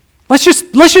do? Let's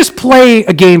just play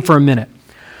a game for a minute.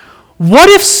 What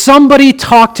if somebody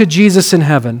talked to Jesus in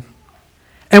heaven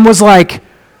and was like,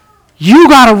 you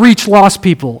got to reach lost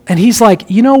people. And he's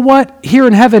like, you know what? Here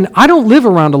in heaven, I don't live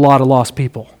around a lot of lost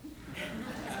people.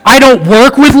 I don't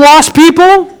work with lost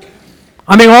people.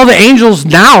 I mean, all the angels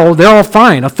now, they're all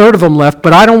fine. A third of them left,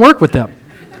 but I don't work with them.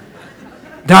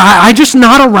 I'm just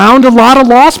not around a lot of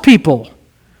lost people.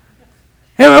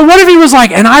 And what if he was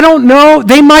like, and I don't know,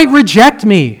 they might reject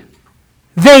me.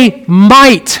 They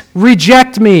might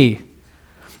reject me.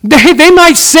 They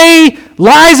might say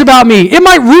lies about me. It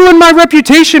might ruin my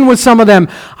reputation with some of them.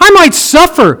 I might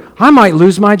suffer. I might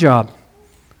lose my job.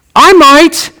 They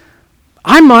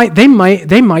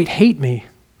might hate me.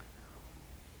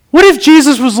 What if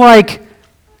Jesus was like,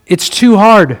 it's too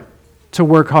hard to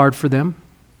work hard for them?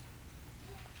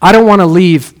 I don't want to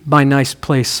leave my nice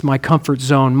place, my comfort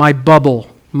zone, my bubble,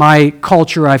 my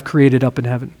culture I've created up in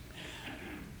heaven.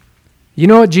 You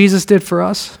know what Jesus did for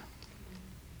us?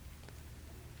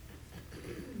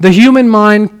 The human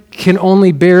mind can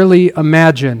only barely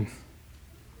imagine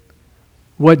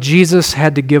what Jesus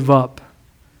had to give up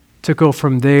to go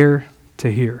from there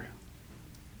to here,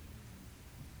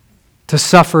 to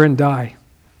suffer and die,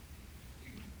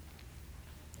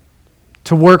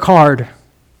 to work hard,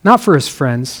 not for his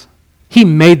friends. He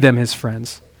made them his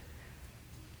friends.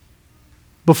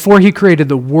 Before he created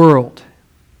the world,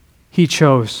 he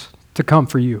chose to come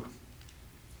for you.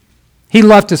 He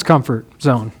left his comfort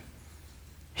zone.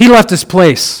 He left his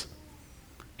place.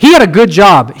 He had a good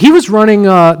job. He was running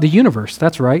the universe.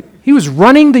 That's right. He was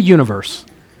running the universe.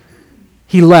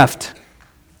 He left.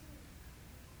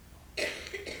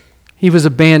 He was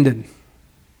abandoned.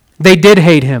 They did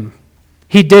hate him.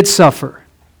 He did suffer.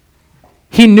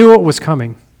 He knew it was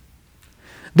coming.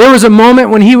 There was a moment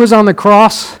when he was on the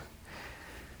cross,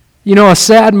 a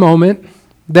sad moment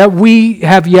that we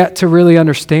have yet to really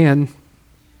understand,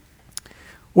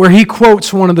 where he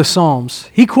quotes one of the Psalms.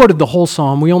 He quoted the whole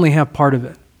Psalm. We only have part of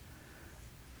it.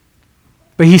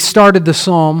 But he started the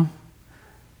Psalm,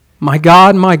 my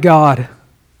God,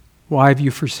 why have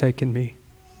you forsaken me?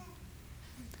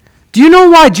 Do you know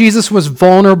why Jesus was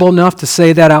vulnerable enough to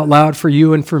say that out loud for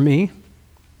you and for me?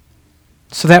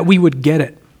 So that we would get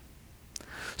it.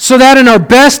 So that in our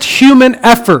best human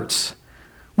efforts,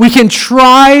 we can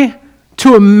try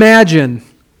to imagine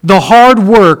the hard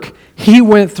work he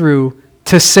went through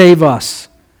to save us.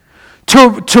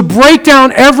 To break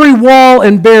down every wall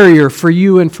and barrier for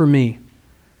you and for me.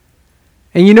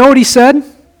 And you know what he said?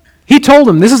 He told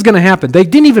them this is going to happen. They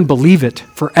didn't even believe it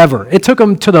forever. It took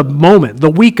them to the moment, the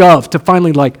week of, to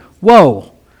finally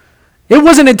whoa. It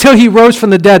wasn't until he rose from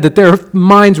the dead that their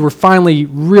minds were finally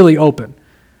really open.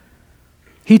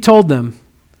 He told them,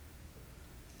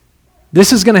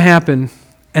 this is going to happen,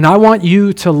 and I want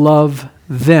you to love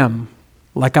them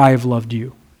like I have loved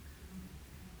you.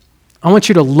 I want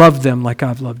you to love them like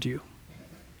I've loved you.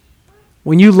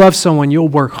 When you love someone, you'll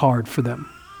work hard for them.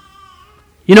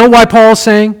 You know why Paul's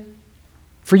saying?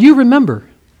 For you remember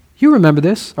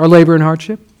this, our labor and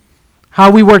hardship,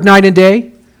 how we work night and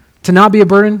day to not be a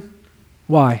burden.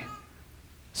 Why?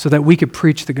 So that we could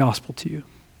preach the gospel to you.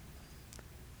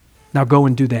 Now go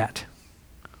and do that.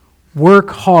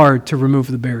 Work hard to remove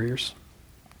the barriers.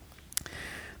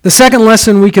 The second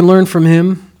lesson we can learn from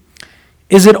him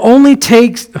is it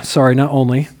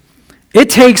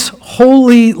takes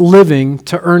holy living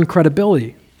to earn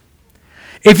credibility.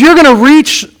 If you're going to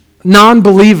reach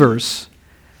non-believers,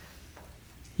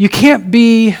 you can't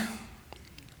be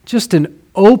just an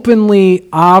openly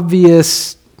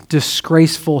obvious,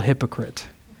 disgraceful hypocrite.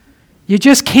 You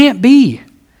just can't be.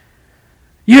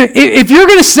 If you're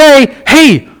going to say,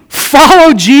 hey,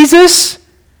 follow Jesus,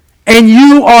 and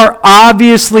you are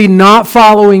obviously not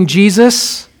following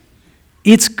Jesus,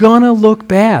 it's going to look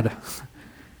bad.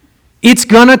 It's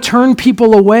going to turn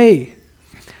people away.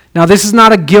 Now, this is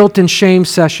not a guilt and shame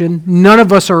session. None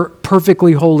of us are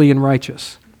perfectly holy and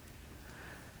righteous.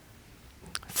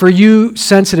 For you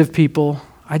sensitive people,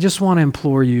 I just want to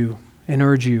implore you and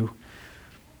urge you.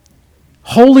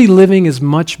 Holy living is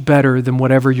much better than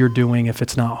whatever you're doing if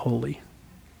it's not holy.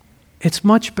 It's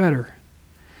much better.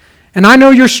 And I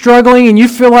know you're struggling and you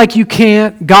feel like you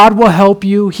can't. God will help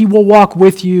you. He will walk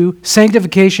with you.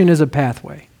 Sanctification is a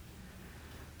pathway.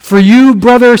 For you,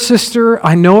 brother or sister,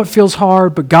 I know it feels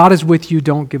hard, but God is with you.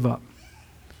 Don't give up.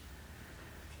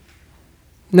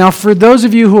 Now, for those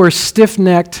of you who are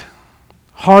stiff-necked,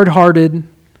 hard-hearted,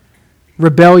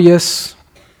 rebellious,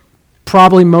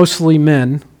 probably mostly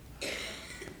men,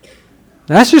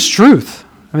 that's just truth.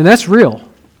 I mean, that's real.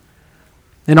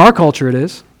 In our culture, it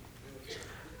is.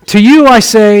 To you, I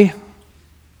say,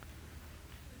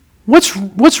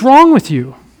 what's wrong with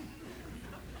you?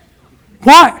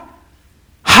 Why?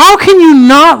 How can you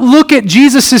not look at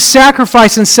Jesus'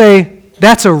 sacrifice and say,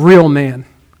 that's a real man?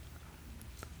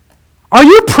 Are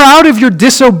you proud of your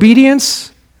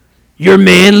disobedience? Your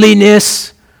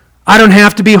manliness? I don't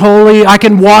have to be holy. I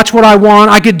can watch what I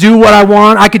want. I could do what I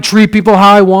want. I could treat people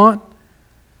how I want.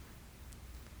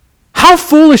 How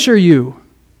foolish are you?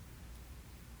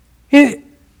 In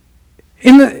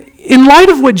light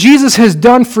of what Jesus has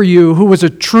done for you, who was a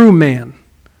true man,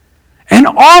 and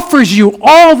offers you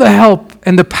all the help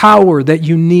and the power that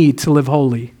you need to live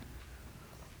holy,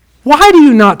 why do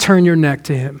you not turn your neck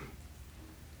to him?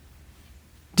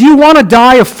 Do you want to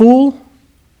die a fool?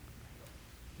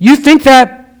 You think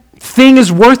that thing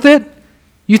is worth it?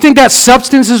 You think that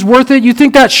substance is worth it? You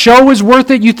think that show is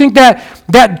worth it? You think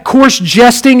that coarse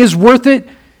jesting is worth it?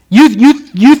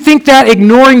 You think that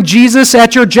ignoring Jesus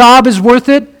at your job is worth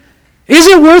it? Is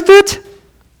it worth it?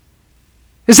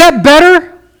 Is that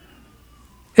better?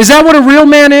 Is that what a real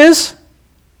man is?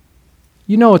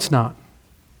 You know it's not.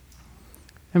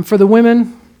 And for the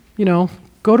women,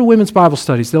 go to women's Bible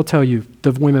studies. They'll tell you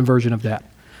the women version of that.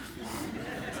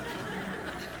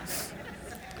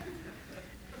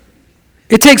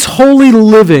 It takes holy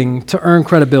living to earn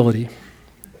credibility.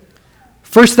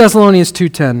 1 Thessalonians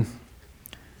 2:10.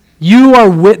 You are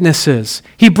witnesses.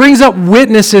 He brings up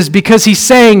witnesses because he's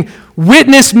saying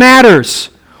witness matters.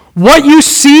 What you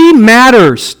see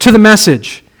matters to the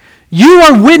message. You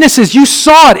are witnesses. You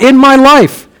saw it in my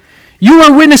life. You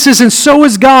are witnesses, and so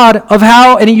is God, of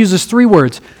how, and he uses 3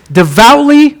 words,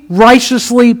 devoutly,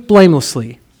 righteously,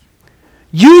 blamelessly.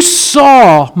 You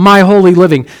saw my holy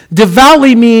living.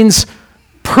 Devoutly means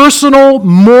personal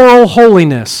moral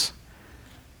holiness.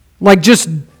 Like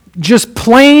just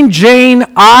plain Jane,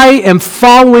 I am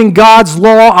following God's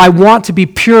law. I want to be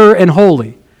pure and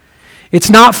holy. It's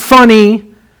not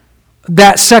funny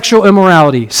that sexual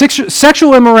immorality.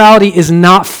 Sexual immorality is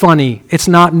not funny. It's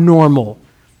not normal.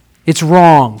 It's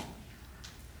wrong.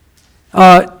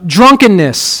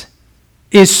 Drunkenness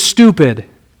is stupid.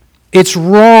 It's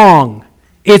wrong.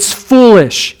 It's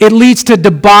foolish. It leads to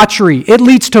debauchery. It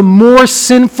leads to more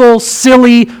sinful,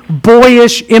 silly,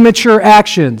 boyish, immature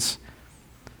actions.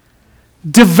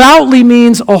 Devoutly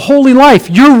means a holy life.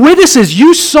 You're witnesses.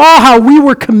 You saw how we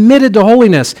were committed to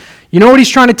holiness. You know what he's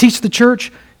trying to teach the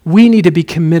church? We need to be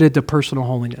committed to personal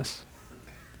holiness.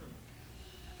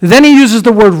 Then he uses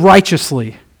the word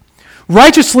righteously.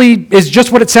 Righteously is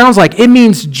just what it sounds like. It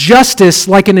means justice,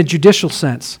 like in a judicial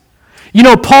sense.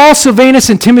 Paul, Silvanus,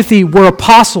 and Timothy were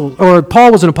apostles, or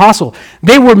Paul was an apostle.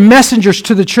 They were messengers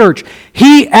to the church.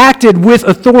 He acted with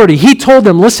authority. He told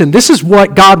them, listen, this is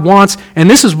what God wants, and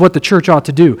this is what the church ought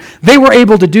to do. They were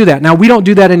able to do that. Now, we don't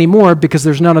do that anymore because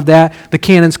there's none of that. The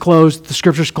canon's closed. The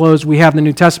scripture's closed. We have the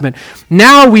New Testament.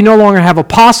 Now we no longer have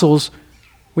apostles.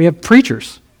 We have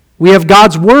preachers. We have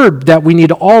God's word that we need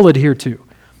to all adhere to.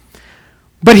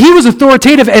 But he was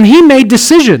authoritative, and he made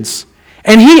decisions.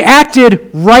 And he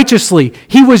acted righteously.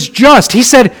 He was just. He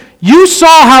said, you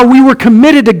saw how we were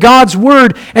committed to God's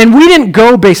word, and we didn't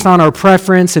go based on our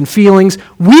preference and feelings.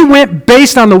 We went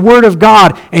based on the word of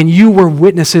God, and you were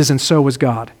witnesses, and so was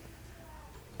God.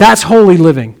 That's holy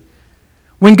living.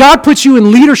 When God puts you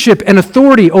in leadership and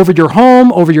authority over your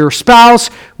home, over your spouse,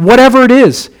 whatever it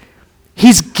is,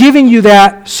 he's giving you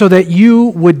that so that you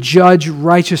would judge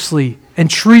righteously and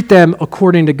treat them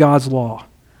according to God's law.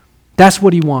 That's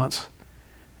what he wants.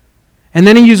 And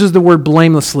then he uses the word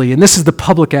blamelessly, and this is the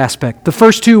public aspect. The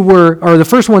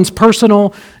first one's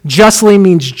personal. Justly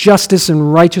means justice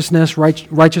and righteousness,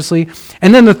 righteously.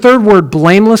 And then the third word,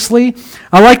 blamelessly.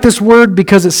 I like this word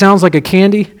because it sounds like a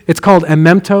candy. It's called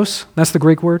amemptos. That's the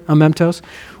Greek word, amemptos.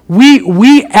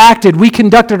 We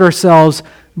conducted ourselves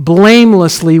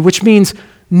blamelessly, which means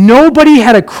nobody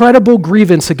had a credible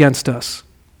grievance against us.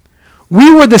 We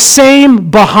were the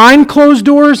same behind closed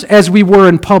doors as we were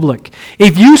in public.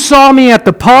 If you saw me at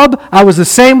the pub, I was the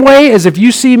same way as if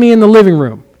you see me in the living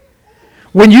room.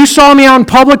 When you saw me out in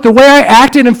public, the way I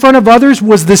acted in front of others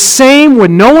was the same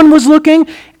when no one was looking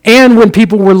and when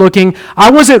people were looking. I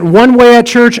wasn't one way at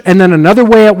church and then another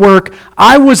way at work.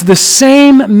 I was the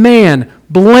same man,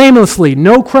 blamelessly,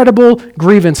 no credible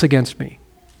grievance against me.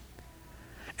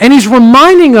 And he's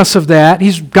reminding us of that.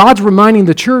 God's reminding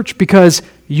the church because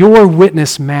your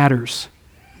witness matters.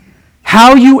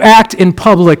 How you act in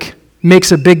public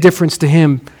makes a big difference to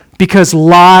him because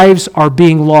lives are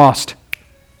being lost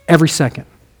every second.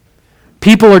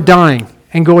 People are dying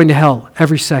and going to hell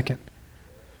every second.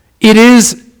 It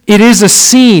is a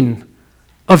scene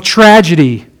of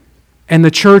tragedy, and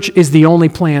the church is the only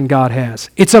plan God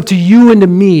has. It's up to you and to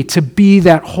me to be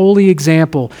that holy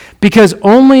example because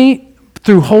only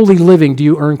through holy living do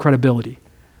you earn credibility.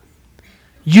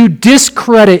 You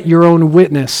discredit your own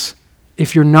witness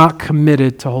if you're not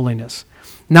committed to holiness.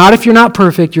 Not if you're not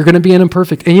perfect, you're going to be an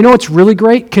imperfect. And you know what's really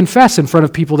great? Confess in front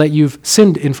of people that you've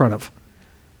sinned in front of.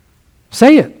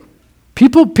 Say it.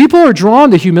 People are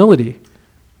drawn to humility.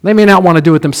 They may not want to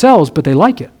do it themselves, but they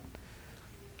like it.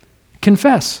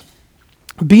 Confess.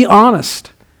 Be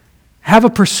honest. Have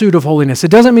a pursuit of holiness. It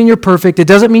doesn't mean you're perfect. It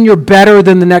doesn't mean you're better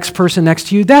than the next person next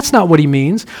to you. That's not what he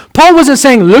means. Paul wasn't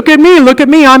saying, look at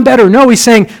me, I'm better. No, he's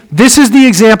saying, this is the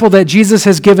example that Jesus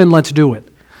has given, let's do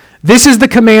it. This is the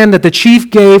command that the chief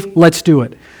gave, let's do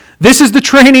it. This is the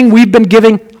training we've been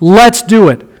giving, let's do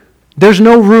it. There's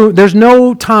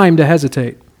no time to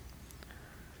hesitate.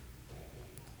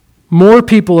 More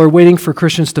people are waiting for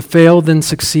Christians to fail than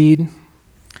succeed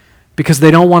because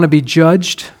they don't want to be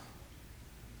judged,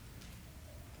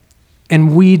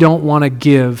 and we don't want to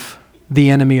give the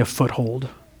enemy a foothold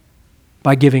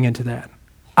by giving into that.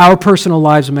 Our personal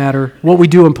lives matter. What we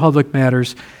do in public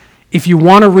matters. If you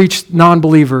want to reach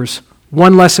non-believers,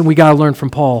 one lesson we got to learn from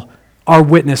Paul, our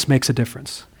witness makes a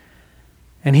difference.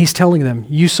 And he's telling them,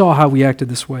 you saw how we acted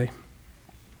this way.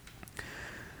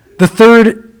 The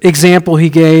third example he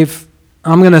gave,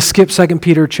 I'm going to skip 2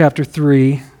 Peter chapter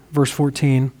 3, verse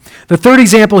 14. The third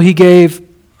example he gave,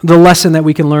 the lesson that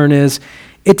we can learn is,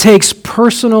 it takes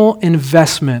personal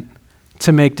investment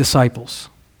to make disciples.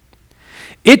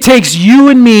 It takes you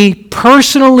and me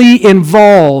personally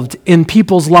involved in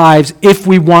people's lives if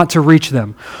we want to reach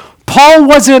them. Paul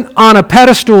wasn't on a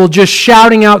pedestal just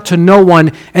shouting out to no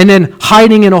one and then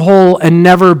hiding in a hole and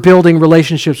never building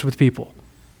relationships with people.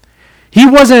 He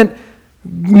wasn't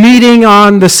meeting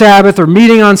on the Sabbath or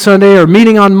meeting on Sunday or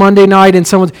meeting on Monday night and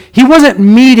he wasn't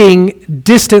meeting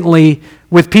distantly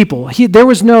with people. There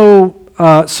was no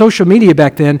social media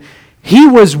back then. He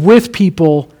was with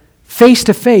people face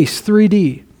to face,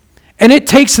 3D. And it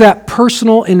takes that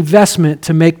personal investment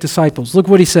to make disciples. Look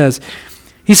what he says.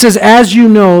 He says, as you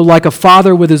know, like a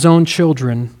father with his own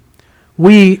children,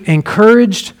 we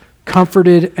encouraged,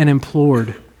 comforted, and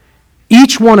implored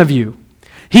each one of you.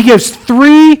 He gives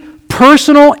 3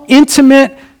 personal,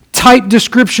 intimate type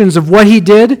descriptions of what he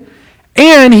did,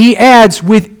 and he adds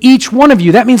with each one of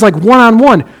you. That means like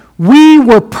one-on-one. We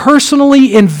were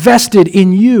personally invested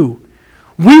in you.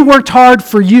 We worked hard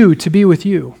for you to be with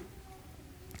you.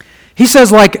 He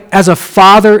says, like, as a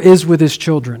father is with his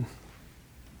children.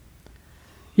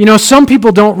 You know, some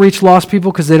people don't reach lost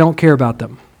people because they don't care about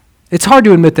them. It's hard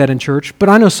to admit that in church, but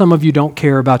I know some of you don't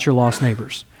care about your lost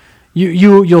neighbors.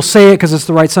 You'll say it because it's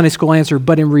the right Sunday school answer,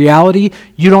 but in reality,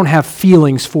 you don't have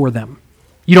feelings for them.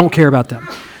 You don't care about them.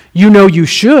 You know you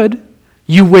should.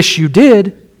 You wish you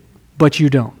did, but you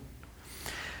don't.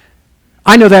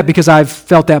 I know that because I've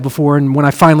felt that before, and when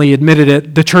I finally admitted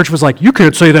it, the church was like, you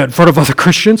can't say that in front of other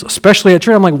Christians, especially at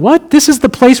church. I'm like, what? This is the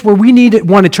place where we need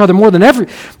one each other more than ever.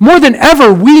 More than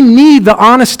ever, we need the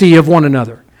honesty of one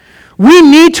another. We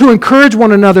need to encourage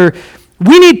one another.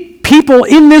 We need people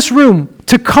in this room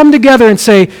to come together and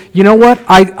say, you know what,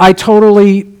 I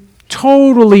totally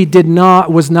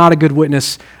was not a good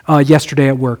witness yesterday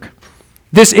at work.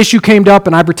 This issue came up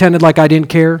and I pretended like I didn't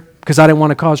care because I didn't want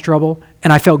to cause trouble,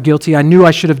 and I felt guilty. I knew I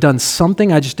should have done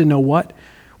something, I just didn't know what.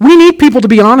 We need people to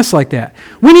be honest like that.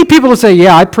 We need people to say,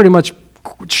 yeah, I pretty much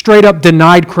straight up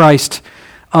denied Christ,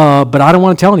 but I don't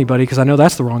want to tell anybody because I know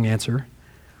that's the wrong answer.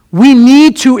 We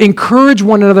need to encourage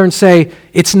one another and say,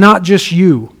 it's not just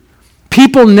you.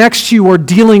 People next to you are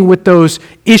dealing with those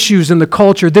issues in the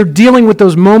culture. They're dealing with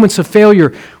those moments of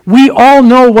failure. We all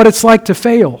know what it's like to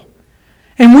fail.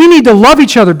 And we need to love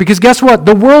each other because guess what?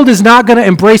 The world is not going to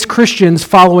embrace Christians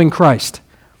following Christ.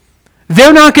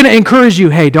 They're not going to encourage you,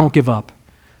 hey, don't give up.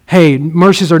 Hey,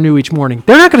 mercies are new each morning.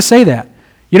 They're not going to say that.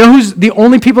 You know who's the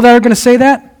only people that are going to say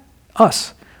that?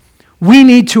 Us. We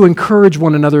need to encourage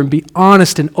one another and be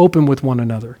honest and open with one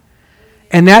another.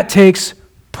 And that takes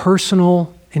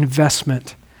personal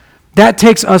investment. That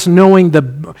takes us knowing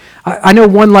I know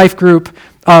one life group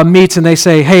meets and they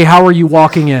say, hey, how are you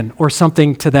walking in? Or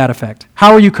something to that effect.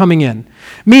 How are you coming in?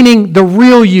 Meaning the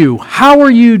real you. How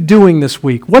are you doing this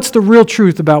week? What's the real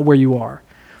truth about where you are?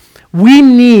 We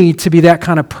need to be that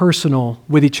kind of personal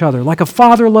with each other, like a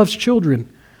father loves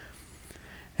children.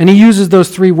 And he uses those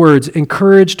 3 words,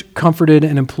 encouraged, comforted,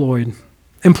 and implored.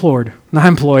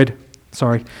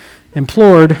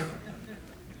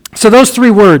 So those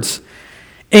 3 words,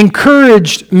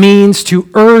 encouraged means to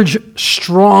urge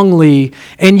strongly,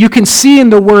 and you can see in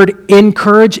the word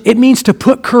encourage, it means to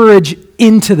put courage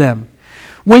into them.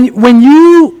 When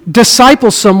you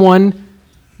disciple someone,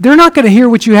 they're not going to hear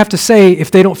what you have to say if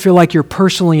they don't feel like you're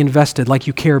personally invested, like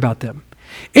you care about them.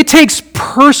 It takes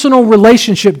personal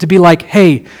relationship to be like,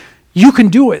 hey, you can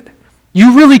do it.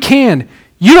 You really can.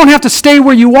 You don't have to stay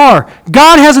where you are.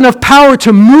 God has enough power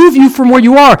to move you from where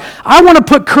you are. I want to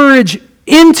put courage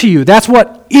into you. That's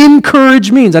what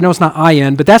encourage means. I know it's not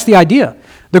I-N, but that's the idea.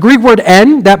 The Greek word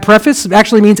en, that preface,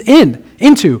 actually means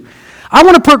into. I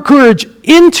want to put courage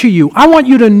into you. I want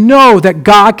you to know that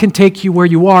God can take you where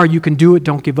you are. You can do it.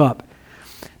 Don't give up.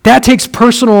 That takes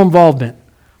personal involvement.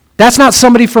 That's not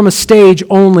somebody from a stage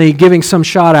only giving some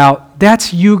shout out.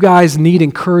 That's you guys need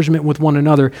encouragement with one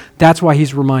another. That's why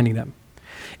he's reminding them.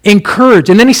 Encourage.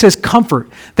 And then he says comfort.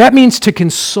 That means to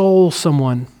console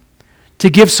someone, to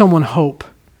give someone hope.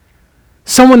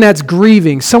 Someone that's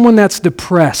grieving, someone that's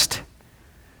depressed.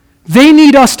 They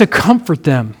need us to comfort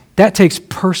them. that takes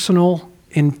personal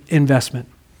investment.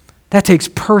 That takes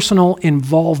personal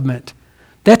involvement.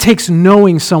 That takes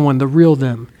knowing someone, the real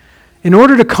them. In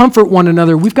order to comfort one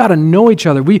another, we've got to know each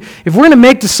other. If we're going to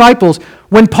make disciples,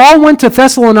 when Paul went to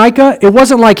Thessalonica, it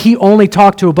wasn't like he only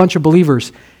talked to a bunch of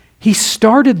believers. He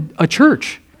started a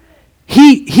church.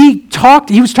 He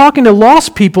was talking to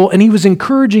lost people, and he was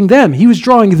encouraging them. He was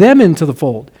drawing them into the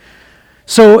fold.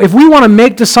 So if we want to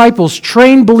make disciples,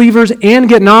 train believers, and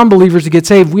get non-believers to get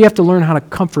saved, we have to learn how to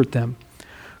comfort them.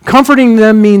 Comforting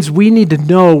them means we need to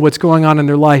know what's going on in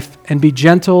their life and be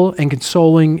gentle and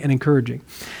consoling and encouraging.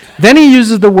 Then he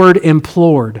uses the word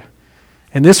implored.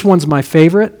 And this one's my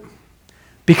favorite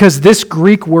because this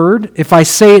Greek word, if I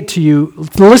say it to you,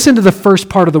 listen to the first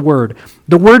part of the word.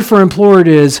 The word for implored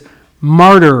is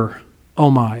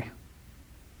martyromai.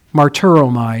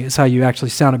 Martyromai is how you actually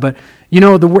sound it. But you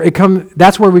know,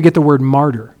 that's where we get the word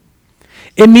martyr.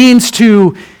 It means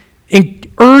to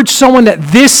urge someone that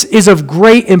this is of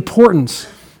great importance.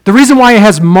 The reason why it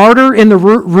has martyr in the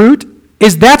root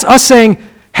is that's us saying,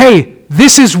 hey,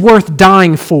 this is worth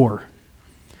dying for.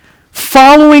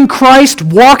 Following Christ,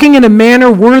 walking in a manner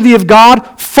worthy of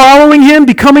God, following Him,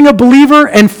 becoming a believer,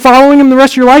 and following Him the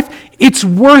rest of your life, it's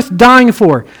worth dying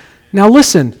for. Now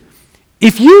listen,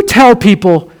 if you tell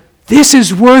people this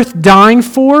is worth dying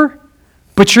for,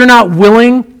 but you're not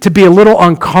willing to be a little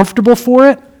uncomfortable for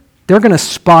it, they're going to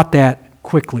spot that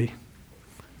quickly.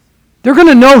 They're going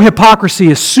to know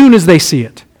hypocrisy as soon as they see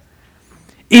it.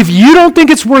 If you don't think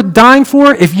it's worth dying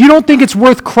for, if you don't think it's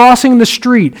worth crossing the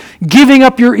street, giving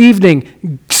up your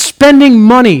evening, spending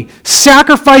money,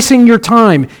 sacrificing your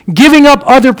time, giving up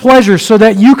other pleasures so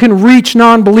that you can reach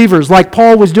non-believers like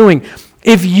Paul was doing,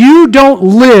 if you don't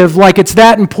live like it's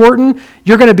that important,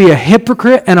 you're going to be a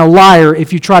hypocrite and a liar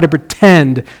if you try to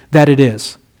pretend that it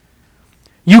is.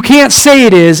 You can't say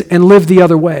it is and live the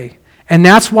other way. And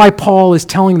that's why Paul is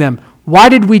telling them, why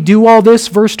did we do all this,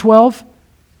 verse 12?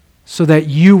 So that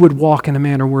you would walk in a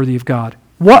manner worthy of God.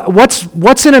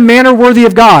 What's in a manner worthy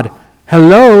of God?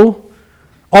 Hello?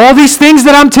 All these things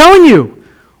that I'm telling you.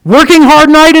 Working hard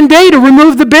night and day to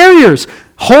remove the barriers.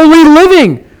 Holy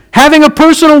living. Having a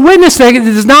personal witness that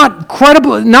is not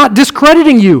credible, not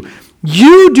discrediting you.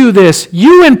 You do this.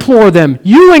 You implore them.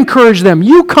 You encourage them.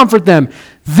 You comfort them.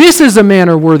 This is a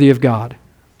manner worthy of God.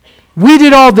 We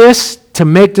did all this to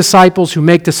make disciples who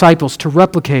make disciples, to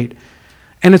replicate.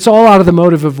 And it's all out of the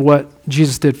motive of what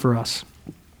Jesus did for us.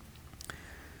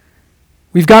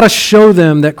 We've got to show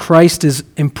them that Christ is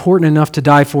important enough to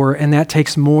die for, and that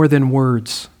takes more than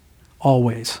words,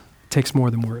 always. It takes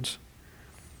more than words.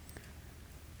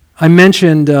 I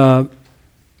mentioned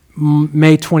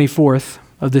May 24th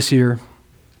of this year.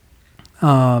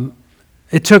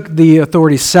 It took the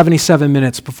authorities 77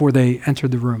 minutes before they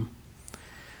entered the room.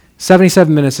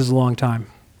 77 minutes is a long time.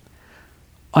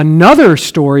 Another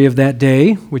story of that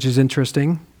day, which is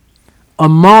interesting, a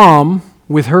mom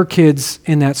with her kids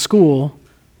in that school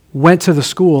went to the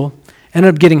school,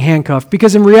 ended up getting handcuffed,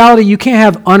 because in reality, you can't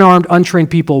have unarmed, untrained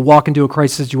people walk into a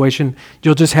crisis situation.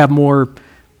 You'll just have more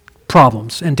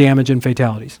problems and damage and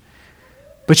fatalities.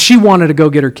 But she wanted to go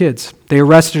get her kids. They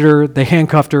arrested her, they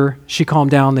handcuffed her, she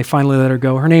calmed down, they finally let her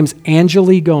go. Her name's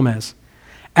Angeli Gomez.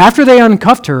 After they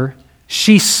uncuffed her,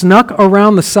 she snuck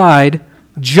around the side,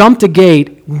 jumped a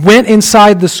gate, went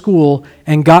inside the school,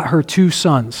 and got her 2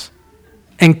 sons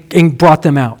and brought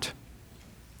them out.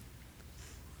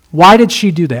 Why did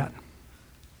she do that?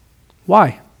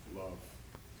 Why?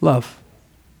 Love.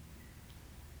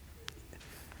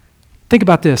 Think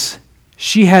about this.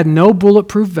 She had no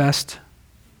bulletproof vest.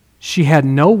 She had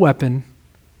no weapon.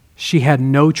 She had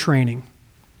no training.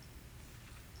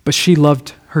 But she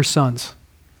loved her sons,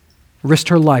 risked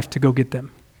her life to go get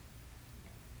them.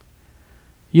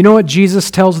 You know what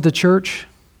Jesus tells the church?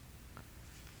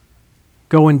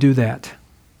 Go and do that.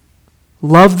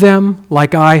 Love them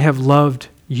like I have loved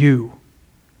you.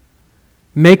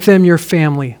 Make them your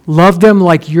family. Love them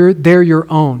like they're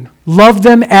your own. Love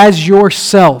them as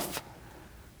yourself.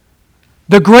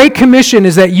 The Great Commission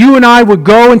is that you and I would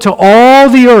go into all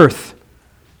the earth,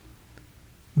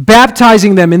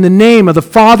 baptizing them in the name of the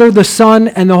Father, the Son,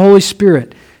 and the Holy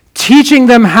Spirit, teaching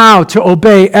them how to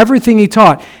obey everything He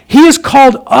taught. He has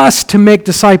called us to make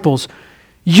disciples.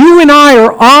 You and I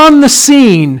are on the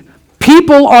scene.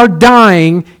 People are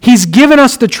dying. He's given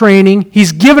us the training.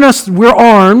 We're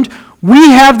armed.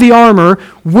 We have the armor.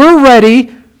 We're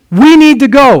ready. We need to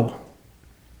go.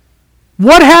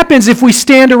 What happens if we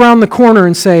stand around the corner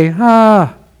and say,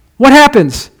 what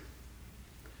happens?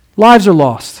 Lives are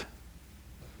lost.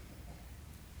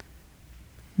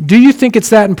 Do you think it's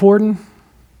that important?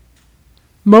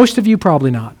 Most of you,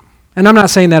 probably not. And I'm not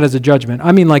saying that as a judgment.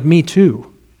 I mean, like, me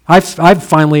too. I've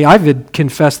had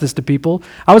confessed this to people.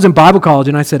 I was in Bible college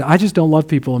and I said, I just don't love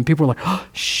people. And people were like, oh,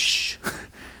 shh.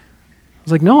 I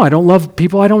was like, no, I don't love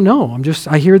people I don't know.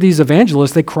 I hear these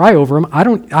evangelists, they cry over them.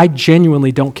 I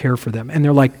genuinely don't care for them. And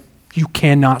they're like, you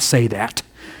cannot say that.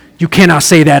 You cannot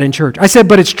say that in church. I said,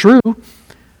 but it's true.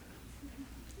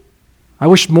 I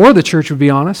wish more of the church would be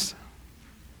honest.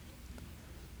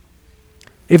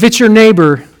 If it's your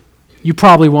neighbor, you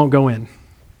probably won't go in.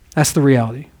 That's the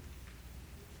reality.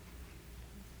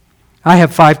 I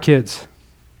have 5 kids.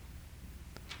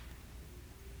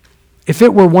 If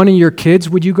it were one of your kids,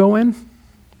 would you go in?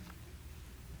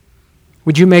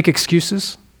 Would you make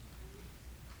excuses?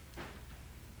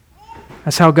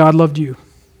 That's how God loved you.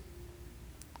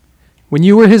 When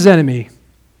you were his enemy,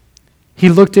 he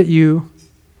looked at you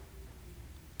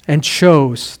and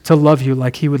chose to love you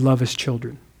like he would love his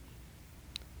children.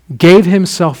 Gave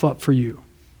himself up for you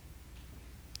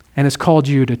and has called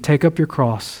you to take up your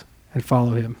cross and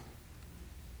follow him.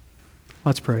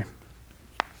 Let's pray.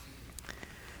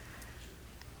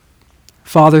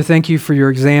 Father, thank you for your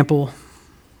example.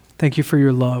 Thank you for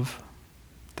your love.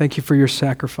 Thank you for your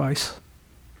sacrifice.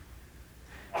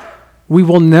 We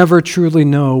will never truly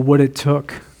know what it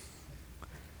took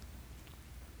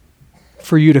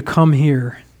for you to come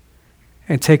here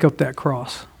and take up that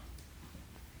cross.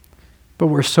 But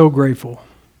we're so grateful.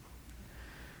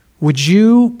 Would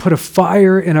you put a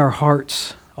fire in our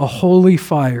hearts, a holy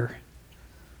fire,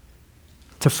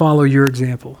 to follow your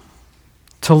example,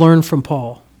 to learn from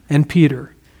Paul and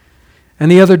Peter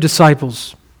and the other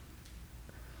disciples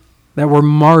that were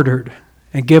martyred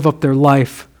and give up their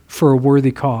life for a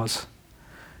worthy cause.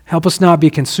 Help us not be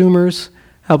consumers.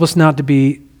 Help us not to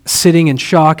be sitting in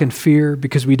shock and fear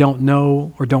because we don't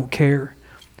know or don't care.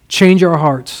 Change our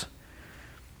hearts.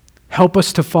 Help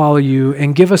us to follow you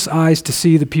and give us eyes to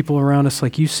see the people around us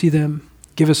like you see them.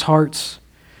 Give us hearts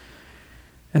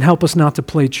and help us not to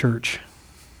play church.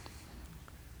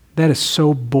 That is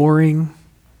so boring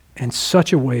and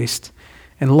such a waste,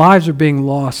 and lives are being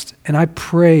lost. And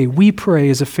we pray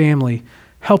as a family,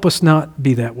 help us not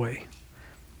be that way.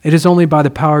 It is only by the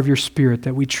power of your Spirit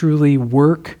that we truly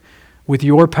work with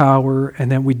your power and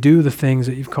that we do the things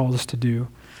that you've called us to do.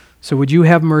 So would you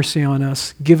have mercy on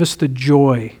us? Give us the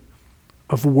joy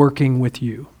of working with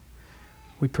you.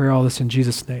 We pray all this in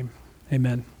Jesus' name.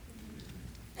 Amen.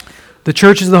 The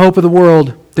church is the hope of the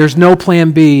world. There's no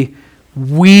plan B.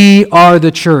 We are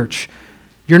the church.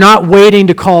 You're not waiting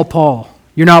to call Paul.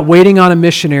 You're not waiting on a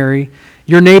missionary.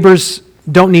 Your neighbors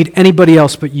don't need anybody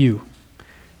else but you.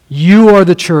 You are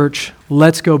the church.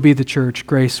 Let's go be the church.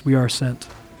 Grace, we are sent.